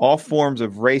 all forms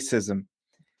of racism.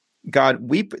 God,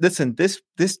 listen, this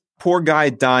poor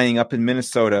guy dying up in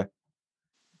Minnesota,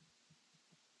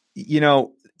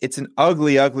 it's an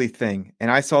ugly, ugly thing.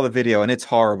 And I saw the video, and it's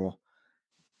horrible.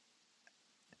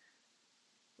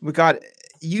 But God,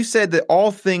 you said that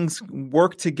all things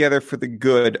work together for the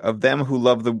good of them who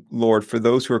love the Lord, for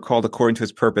those who are called according to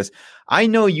his purpose. I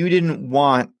know you didn't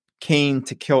want Cain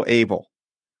to kill Abel,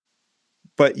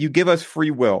 but you give us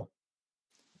free will.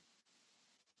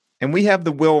 And we have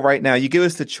the will right now. You give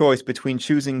us the choice between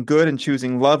choosing good and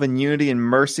choosing love and unity and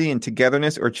mercy and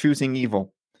togetherness, or choosing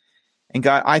evil. And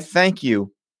God, I thank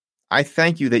you. I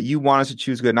thank you that you want us to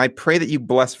choose good. And I pray that you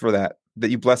bless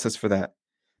us for that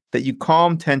you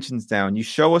calm tensions down. You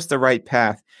show us the right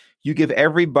path. You give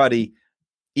everybody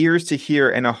ears to hear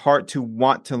and a heart to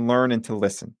want to learn and to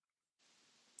listen.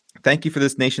 Thank you for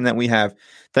this nation that we have.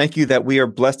 Thank you that we are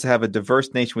blessed to have a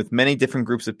diverse nation with many different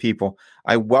groups of people.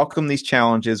 I welcome these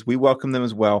challenges. We welcome them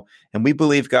as well. And we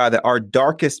believe, God, that our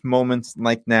darkest moments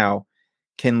like now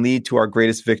can lead to our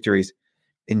greatest victories.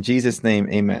 In Jesus' name,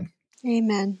 amen.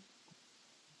 Amen.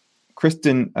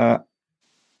 Kristen,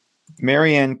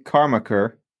 Marianne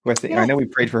Carmaker, who I know we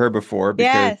prayed for her before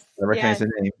because I recognize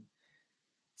the name,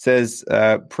 says,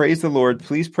 praise the Lord.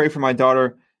 Please pray for my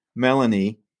daughter,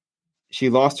 Melanie. She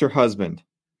lost her husband.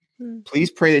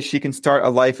 Please pray that she can start a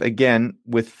life again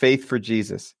with faith for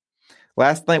Jesus.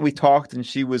 Last night we talked and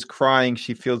she was crying.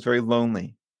 She feels very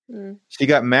lonely. She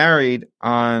got married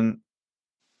on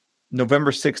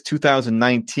November 6,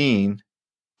 2019,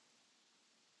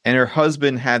 and her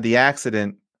husband had the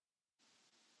accident.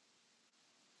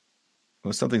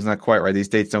 Well, something's not quite right. These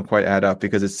dates don't quite add up,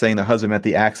 because it's saying the husband met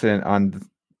the accident on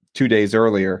 2 days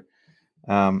earlier.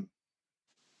 Well,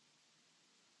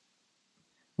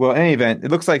 in any event,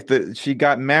 it looks like she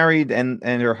got married and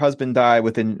her husband died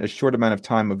within a short amount of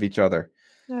time of each other,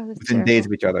 within days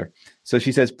of each other. So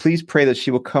she says, please pray that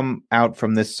she will come out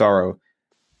from this sorrow.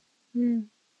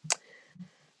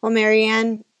 Well,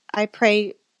 Marianne, I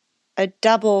pray a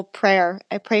double prayer.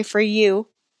 I pray for you,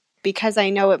 because I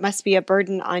know it must be a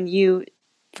burden on you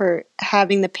for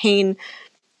having the pain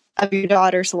of your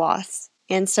daughter's loss.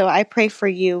 And so I pray for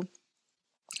you.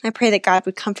 I pray that God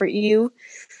would comfort you.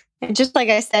 And just like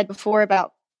I said before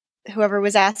about whoever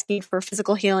was asking for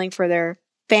physical healing for their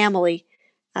family,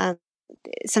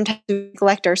 sometimes we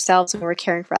neglect ourselves when we're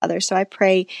caring for others. So I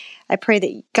pray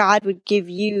that God would give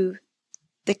you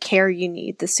the care you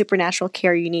need, the supernatural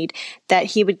care you need, that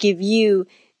he would give you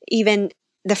even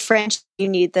the friendship you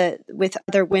need with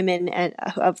other women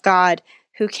of God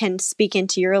who can speak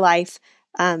into your life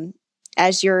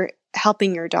as you're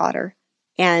helping your daughter.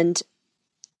 And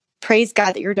praise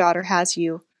God that your daughter has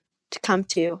you to come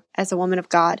to as a woman of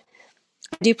God.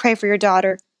 I do pray for your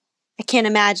daughter. I can't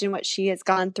imagine what she has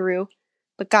gone through,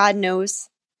 but God knows.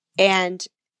 And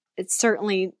it's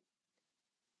certainly,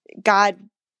 God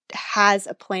has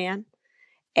a plan.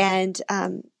 And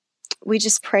we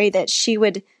just pray that she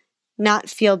would not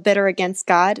feel bitter against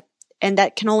God. And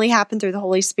that can only happen through the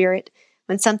Holy Spirit.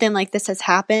 When something like this has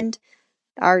happened,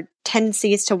 our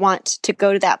tendency is to want to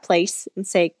go to that place and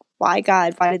say, why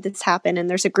God, why did this happen? And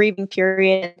there's a grieving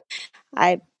period.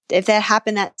 If that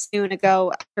happened that soon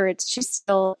ago, she's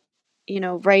still,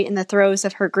 right in the throes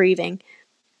of her grieving.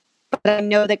 But I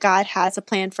know that God has a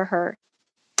plan for her.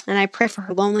 And I pray for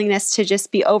her loneliness to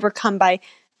just be overcome by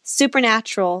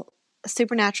supernaturally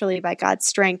by God's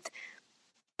strength.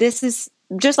 This is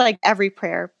just like every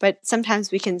prayer, but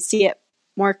sometimes we can see it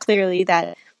more clearly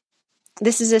that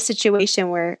this is a situation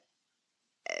where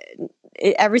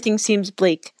everything seems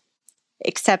bleak,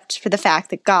 except for the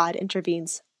fact that God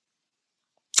intervenes.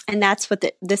 And that's what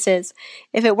this is.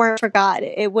 If it weren't for God,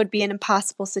 it would be an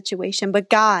impossible situation.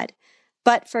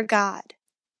 But for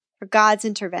God's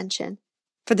intervention,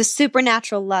 for the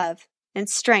supernatural love and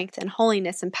strength and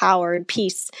holiness and power and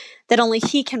peace that only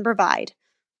He can provide.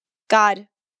 God,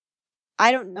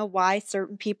 I don't know why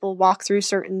certain people walk through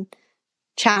certain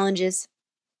challenges,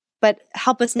 but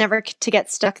help us never to get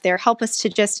stuck there. Help us to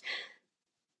just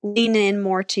lean in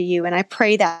more to You. And I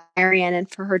pray that Marianne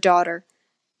and for her daughter,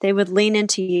 they would lean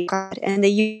into You, God, and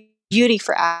the beauty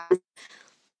for us.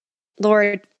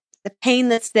 Lord, the pain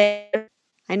that's there,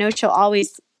 I know she'll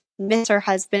always miss her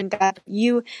husband, God.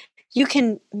 You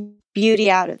can beauty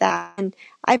out of that. And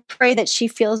I pray that she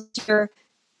feels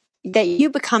that You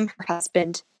become her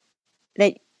husband,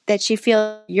 that she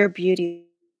feels Your beauty.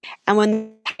 And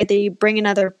when that You bring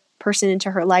another person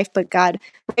into her life, but God,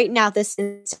 right now,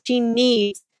 she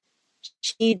needs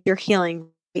Your healing.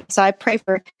 So I pray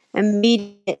for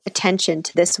immediate attention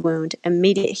to this wound,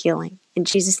 immediate healing. In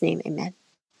Jesus' name, amen.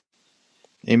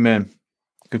 Amen.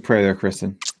 Good prayer there,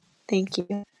 Kristen. Thank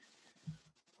you.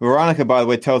 Veronica, by the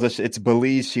way, tells us it's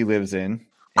Belize she lives in.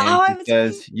 And she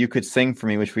says, you could sing for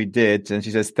me, which we did. And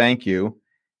she says, thank you.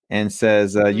 And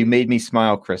says, you made me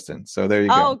smile, Kristen. So there you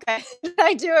go. Oh, okay. Did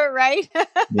I do it right?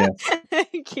 Yeah.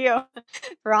 Thank you.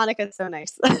 Veronica's so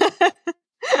nice.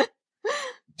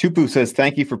 Tupu says,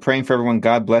 thank you for praying for everyone.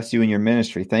 God bless you in your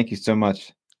ministry. Thank you so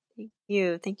much. Thank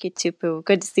you. Thank you, Tupu.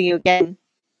 Good to see you again.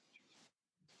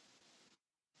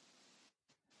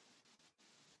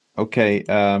 Okay.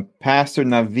 Pastor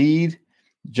Naveed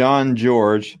John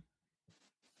George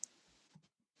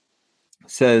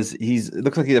says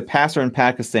looks like he's a pastor in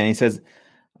Pakistan. He says,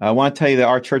 I want to tell you that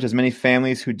our church has many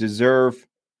families who deserve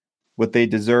what they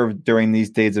deserve during these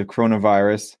days of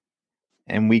coronavirus,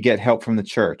 and we get help from the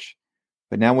church.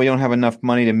 But now we don't have enough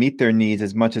money to meet their needs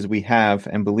as much as we have,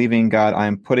 and believing in God, I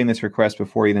am putting this request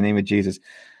before you in the name of Jesus.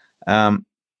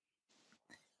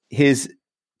 His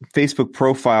Facebook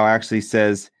profile actually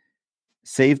says,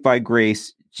 saved by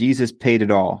grace, Jesus paid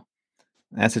it all.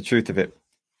 That's the truth of it.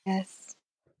 Yes.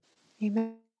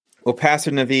 Amen. Well,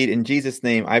 Pastor Naveed, in Jesus'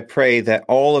 name, I pray that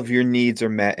all of your needs are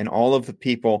met and all of the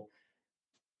people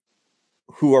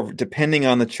who are depending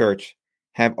on the church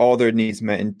have all their needs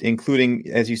met, including,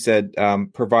 as you said,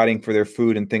 providing for their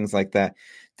food and things like that.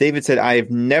 David said, I have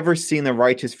never seen the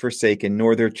righteous forsaken,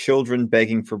 nor their children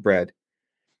begging for bread.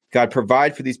 God,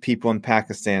 provide for these people in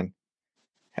Pakistan.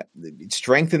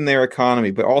 Strengthen their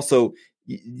economy, but also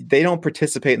they don't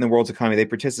participate in the world's economy. They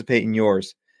participate in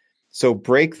yours. So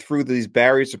break through these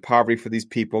barriers of poverty for these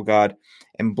people, God,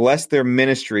 and bless their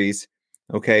ministries,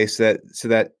 okay, so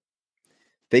that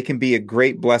they can be a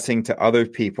great blessing to other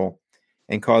people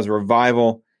and cause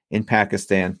revival in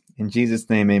Pakistan. In Jesus'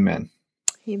 name, amen.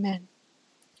 Amen.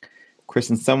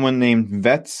 Kristen, someone named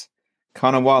Vets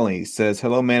Kanawali says,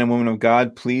 hello, man and woman of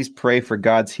God. Please pray for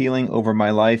God's healing over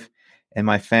my life and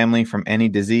my family from any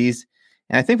disease.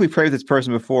 And I think we prayed with this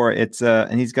person before. It's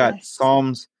and he's got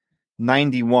Psalms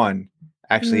 91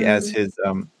 actually as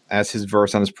his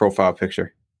verse on his profile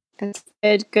picture.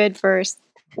 That's good verse.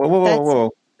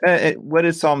 Whoa. What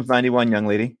is Psalms 91, young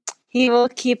lady? He will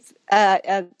keep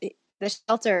the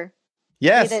shelter.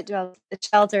 Yes. He that dwells the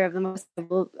shelter of the Most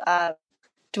will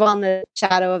dwell in the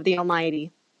shadow of the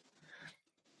Almighty.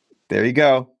 There you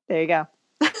go. There you go.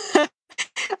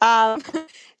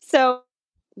 So,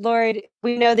 Lord,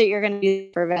 we know that you're going to do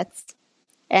for Vets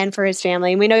and for his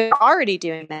family. And we know you're already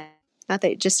doing that. Not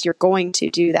that just you're going to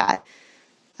do that.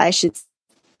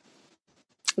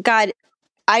 God,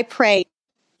 I pray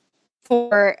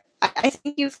I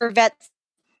thank you for Vets,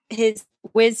 his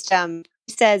wisdom.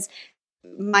 He says,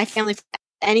 my family from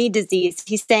any disease.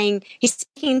 He's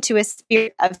speaking to a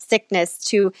spirit of sickness,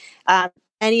 to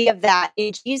any of that.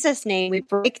 In Jesus' name, we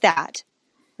break that.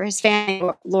 for his family,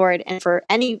 Lord, and for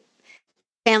any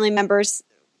family members,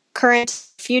 current,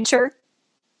 future,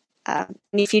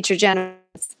 any future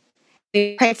generations.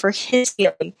 We pray for his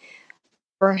healing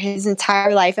for his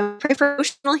entire life, and we pray for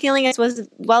emotional healing as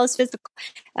well as physical.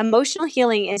 Emotional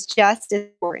healing is just as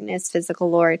important as physical,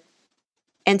 Lord.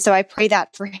 And so I pray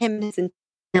that for him and his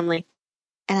family.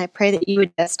 And I pray that you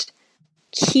would just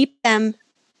keep them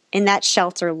in that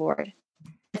shelter, Lord.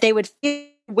 That they would feel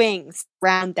wings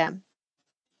around them.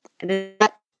 And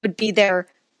that would be their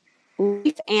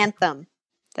life anthem.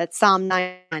 That Psalm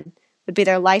 9 would be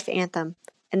their life anthem.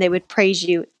 And they would praise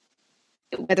you,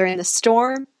 whether in the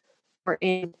storm or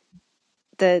in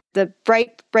the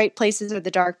bright places or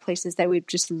the dark places, that would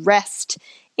just rest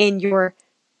in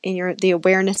the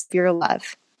awareness of your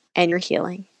love and your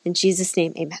healing. In Jesus'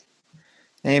 name, amen.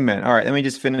 Amen. All right, let me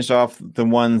just finish off the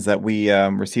ones that we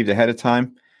received ahead of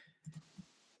time.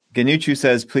 Ganuchu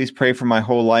says, please pray for my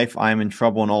whole life. I am in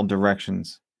trouble in all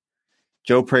directions.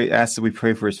 Joe asks that we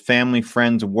pray for his family,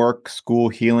 friends, work, school,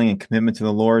 healing, and commitment to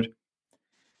the Lord.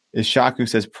 Ishaku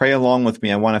says, pray along with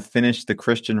me. I want to finish the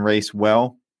Christian race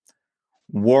well.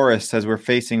 Warris says, we're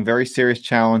facing very serious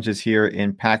challenges here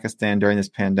in Pakistan during this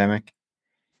pandemic.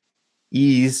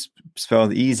 Ease,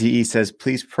 spelled Easy, says,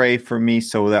 please pray for me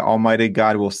so that Almighty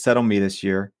God will settle me this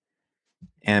year.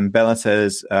 And Bella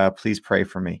says, please pray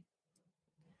for me.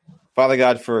 Father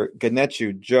God, for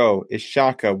Ganechu, Joe,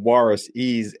 Ishaka, Warris,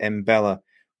 Ease, and Bella,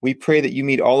 we pray that you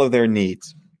meet all of their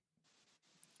needs.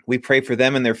 We pray for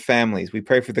them and their families. We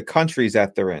pray for the countries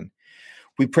that they're in.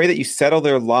 We pray that you settle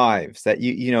their lives, that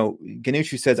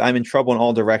Ganeshu says, I'm in trouble in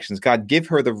all directions. God, give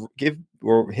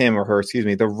him or her,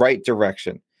 the right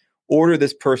direction. Order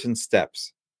this person's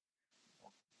steps.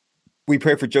 We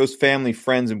pray for Joe's family,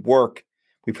 friends, and work.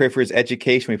 We pray for his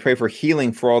education. We pray for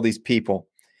healing for all these people.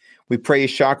 We pray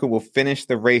Ishaka will finish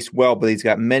the race well, but he's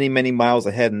got many, many miles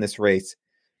ahead in this race.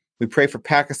 We pray for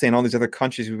Pakistan, all these other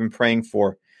countries we've been praying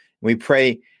for. We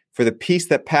pray for the peace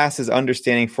that passes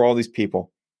understanding for all these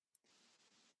people.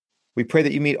 We pray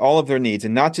that you meet all of their needs,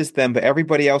 and not just them, but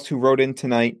everybody else who wrote in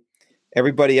tonight,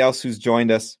 everybody else who's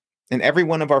joined us, and every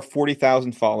one of our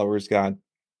 40,000 followers, God.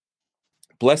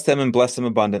 Bless them and bless them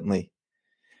abundantly.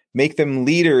 Make them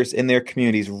leaders in their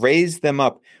communities. Raise them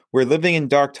up. We're living in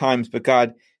dark times, but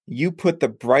God, you put the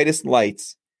brightest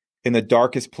lights in the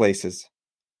darkest places.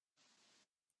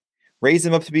 Raise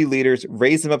them up to be leaders.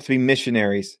 Raise them up to be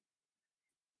missionaries.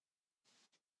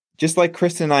 Just like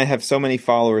Kristen and I have so many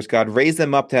followers, God, raise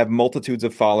them up to have multitudes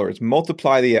of followers.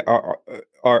 Multiply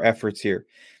our efforts here.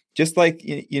 Just like,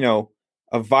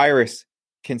 a virus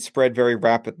can spread very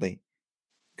rapidly.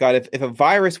 God, if a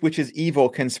virus which is evil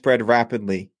can spread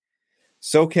rapidly,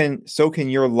 so can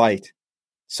your light,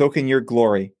 so can your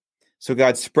glory. So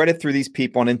God, spread it through these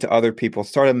people and into other people.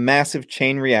 Start a massive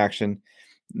chain reaction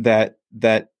that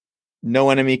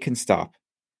no enemy can stop.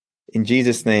 In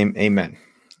Jesus' name, amen.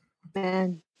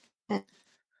 Amen.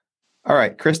 All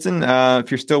right, Kristen, if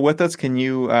you're still with us, can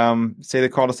you say the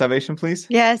call to salvation, please?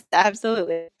 Yes,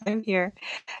 absolutely. I'm here.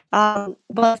 Well,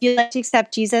 if you'd like to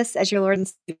accept Jesus as your Lord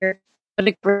and Savior, what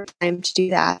a great time to do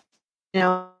that.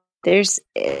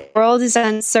 The world is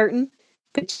uncertain,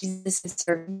 but Jesus is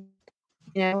certain.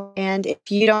 And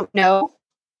if you don't know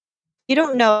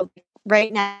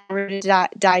right now, we're going to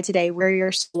die today, where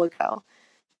your soul will go,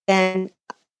 then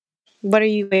what are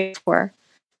you waiting for?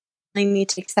 You need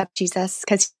to accept Jesus,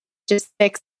 because it's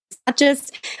not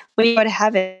just when you go to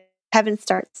heaven. Heaven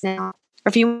starts now. Or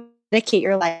if you dedicate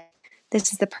your life,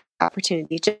 this is the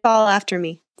opportunity. Just follow after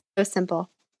me. So simple.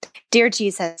 Dear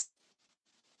Jesus,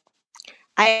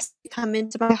 I ask you to come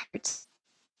into my heart.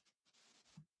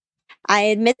 I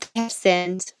admit that I have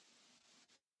sinned. I ask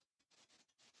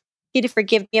you to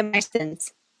forgive me of my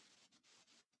sins.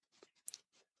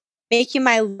 Make you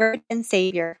my Lord and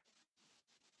Savior.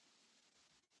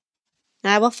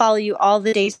 And I will follow you all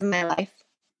the days of my life.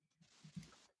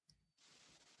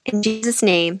 In Jesus'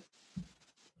 name,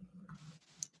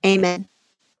 amen.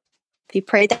 If you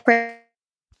prayed that prayer,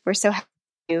 we're so happy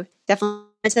for you. Definitely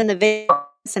send the video,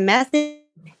 some message,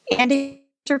 and a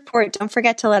report. Don't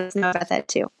forget to let us know about that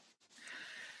too.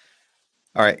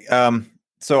 All right.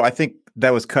 So I think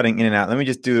that was cutting in and out. Let me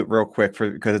just do it real quick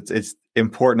because it's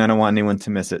important. I don't want anyone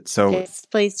to miss it. So yes,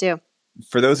 please do.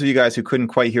 For those of you guys who couldn't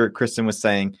quite hear what Kristen was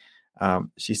saying,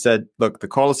 she said, look, the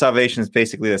call to salvation is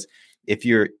basically this. If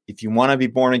you want to be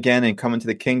born again and come into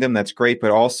the kingdom, that's great.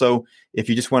 But also, if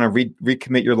you just want to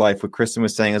recommit your life, what Kristen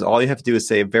was saying is all you have to do is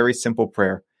say a very simple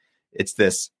prayer. It's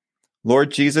this: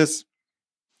 Lord Jesus,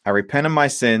 I repent of my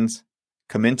sins.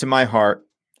 Come into my heart.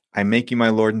 I make you my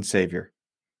Lord and Savior.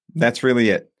 That's really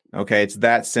it. Okay, it's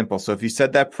that simple. So if you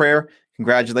said that prayer,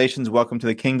 congratulations. Welcome to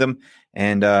the kingdom.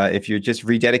 And if you're just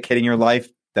rededicating your life,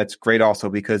 that's great also,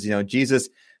 because, Jesus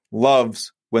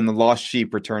loves when the lost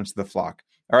sheep returns to the flock.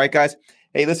 All right, guys.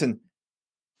 Hey, listen,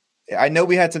 I know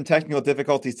we had some technical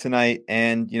difficulties tonight,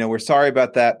 and, we're sorry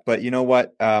about that, but you know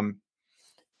what? God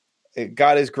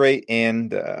is great,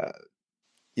 and,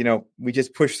 we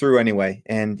just push through anyway.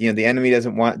 And, the enemy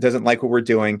doesn't like what we're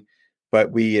doing,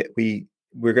 but we're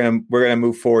going to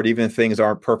move forward, even if things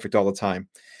aren't perfect all the time.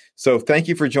 So thank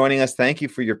you for joining us. Thank you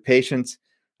for your patience.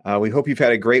 We hope you've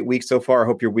had a great week so far. I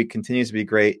hope your week continues to be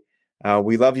great.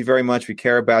 We love you very much. We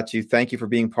care about you. Thank you for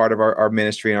being part of our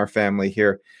ministry and our family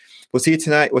here. We'll see you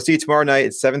tonight. We'll see you tomorrow night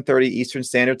at 7:30 Eastern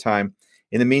Standard Time.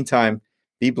 In the meantime,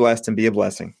 be blessed and be a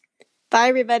blessing. Bye,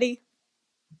 everybody.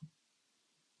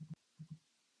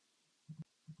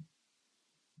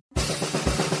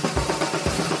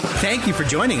 Thank you for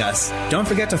joining us. Don't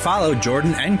forget to follow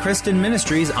Jordan and Kristen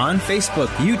Ministries on Facebook,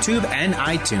 YouTube, and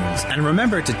iTunes. And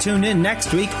remember to tune in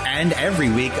next week and every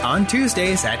week on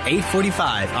Tuesdays at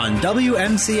 8:45 on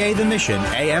WMCA The Mission,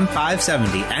 AM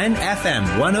 570 and FM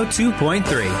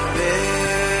 102.3.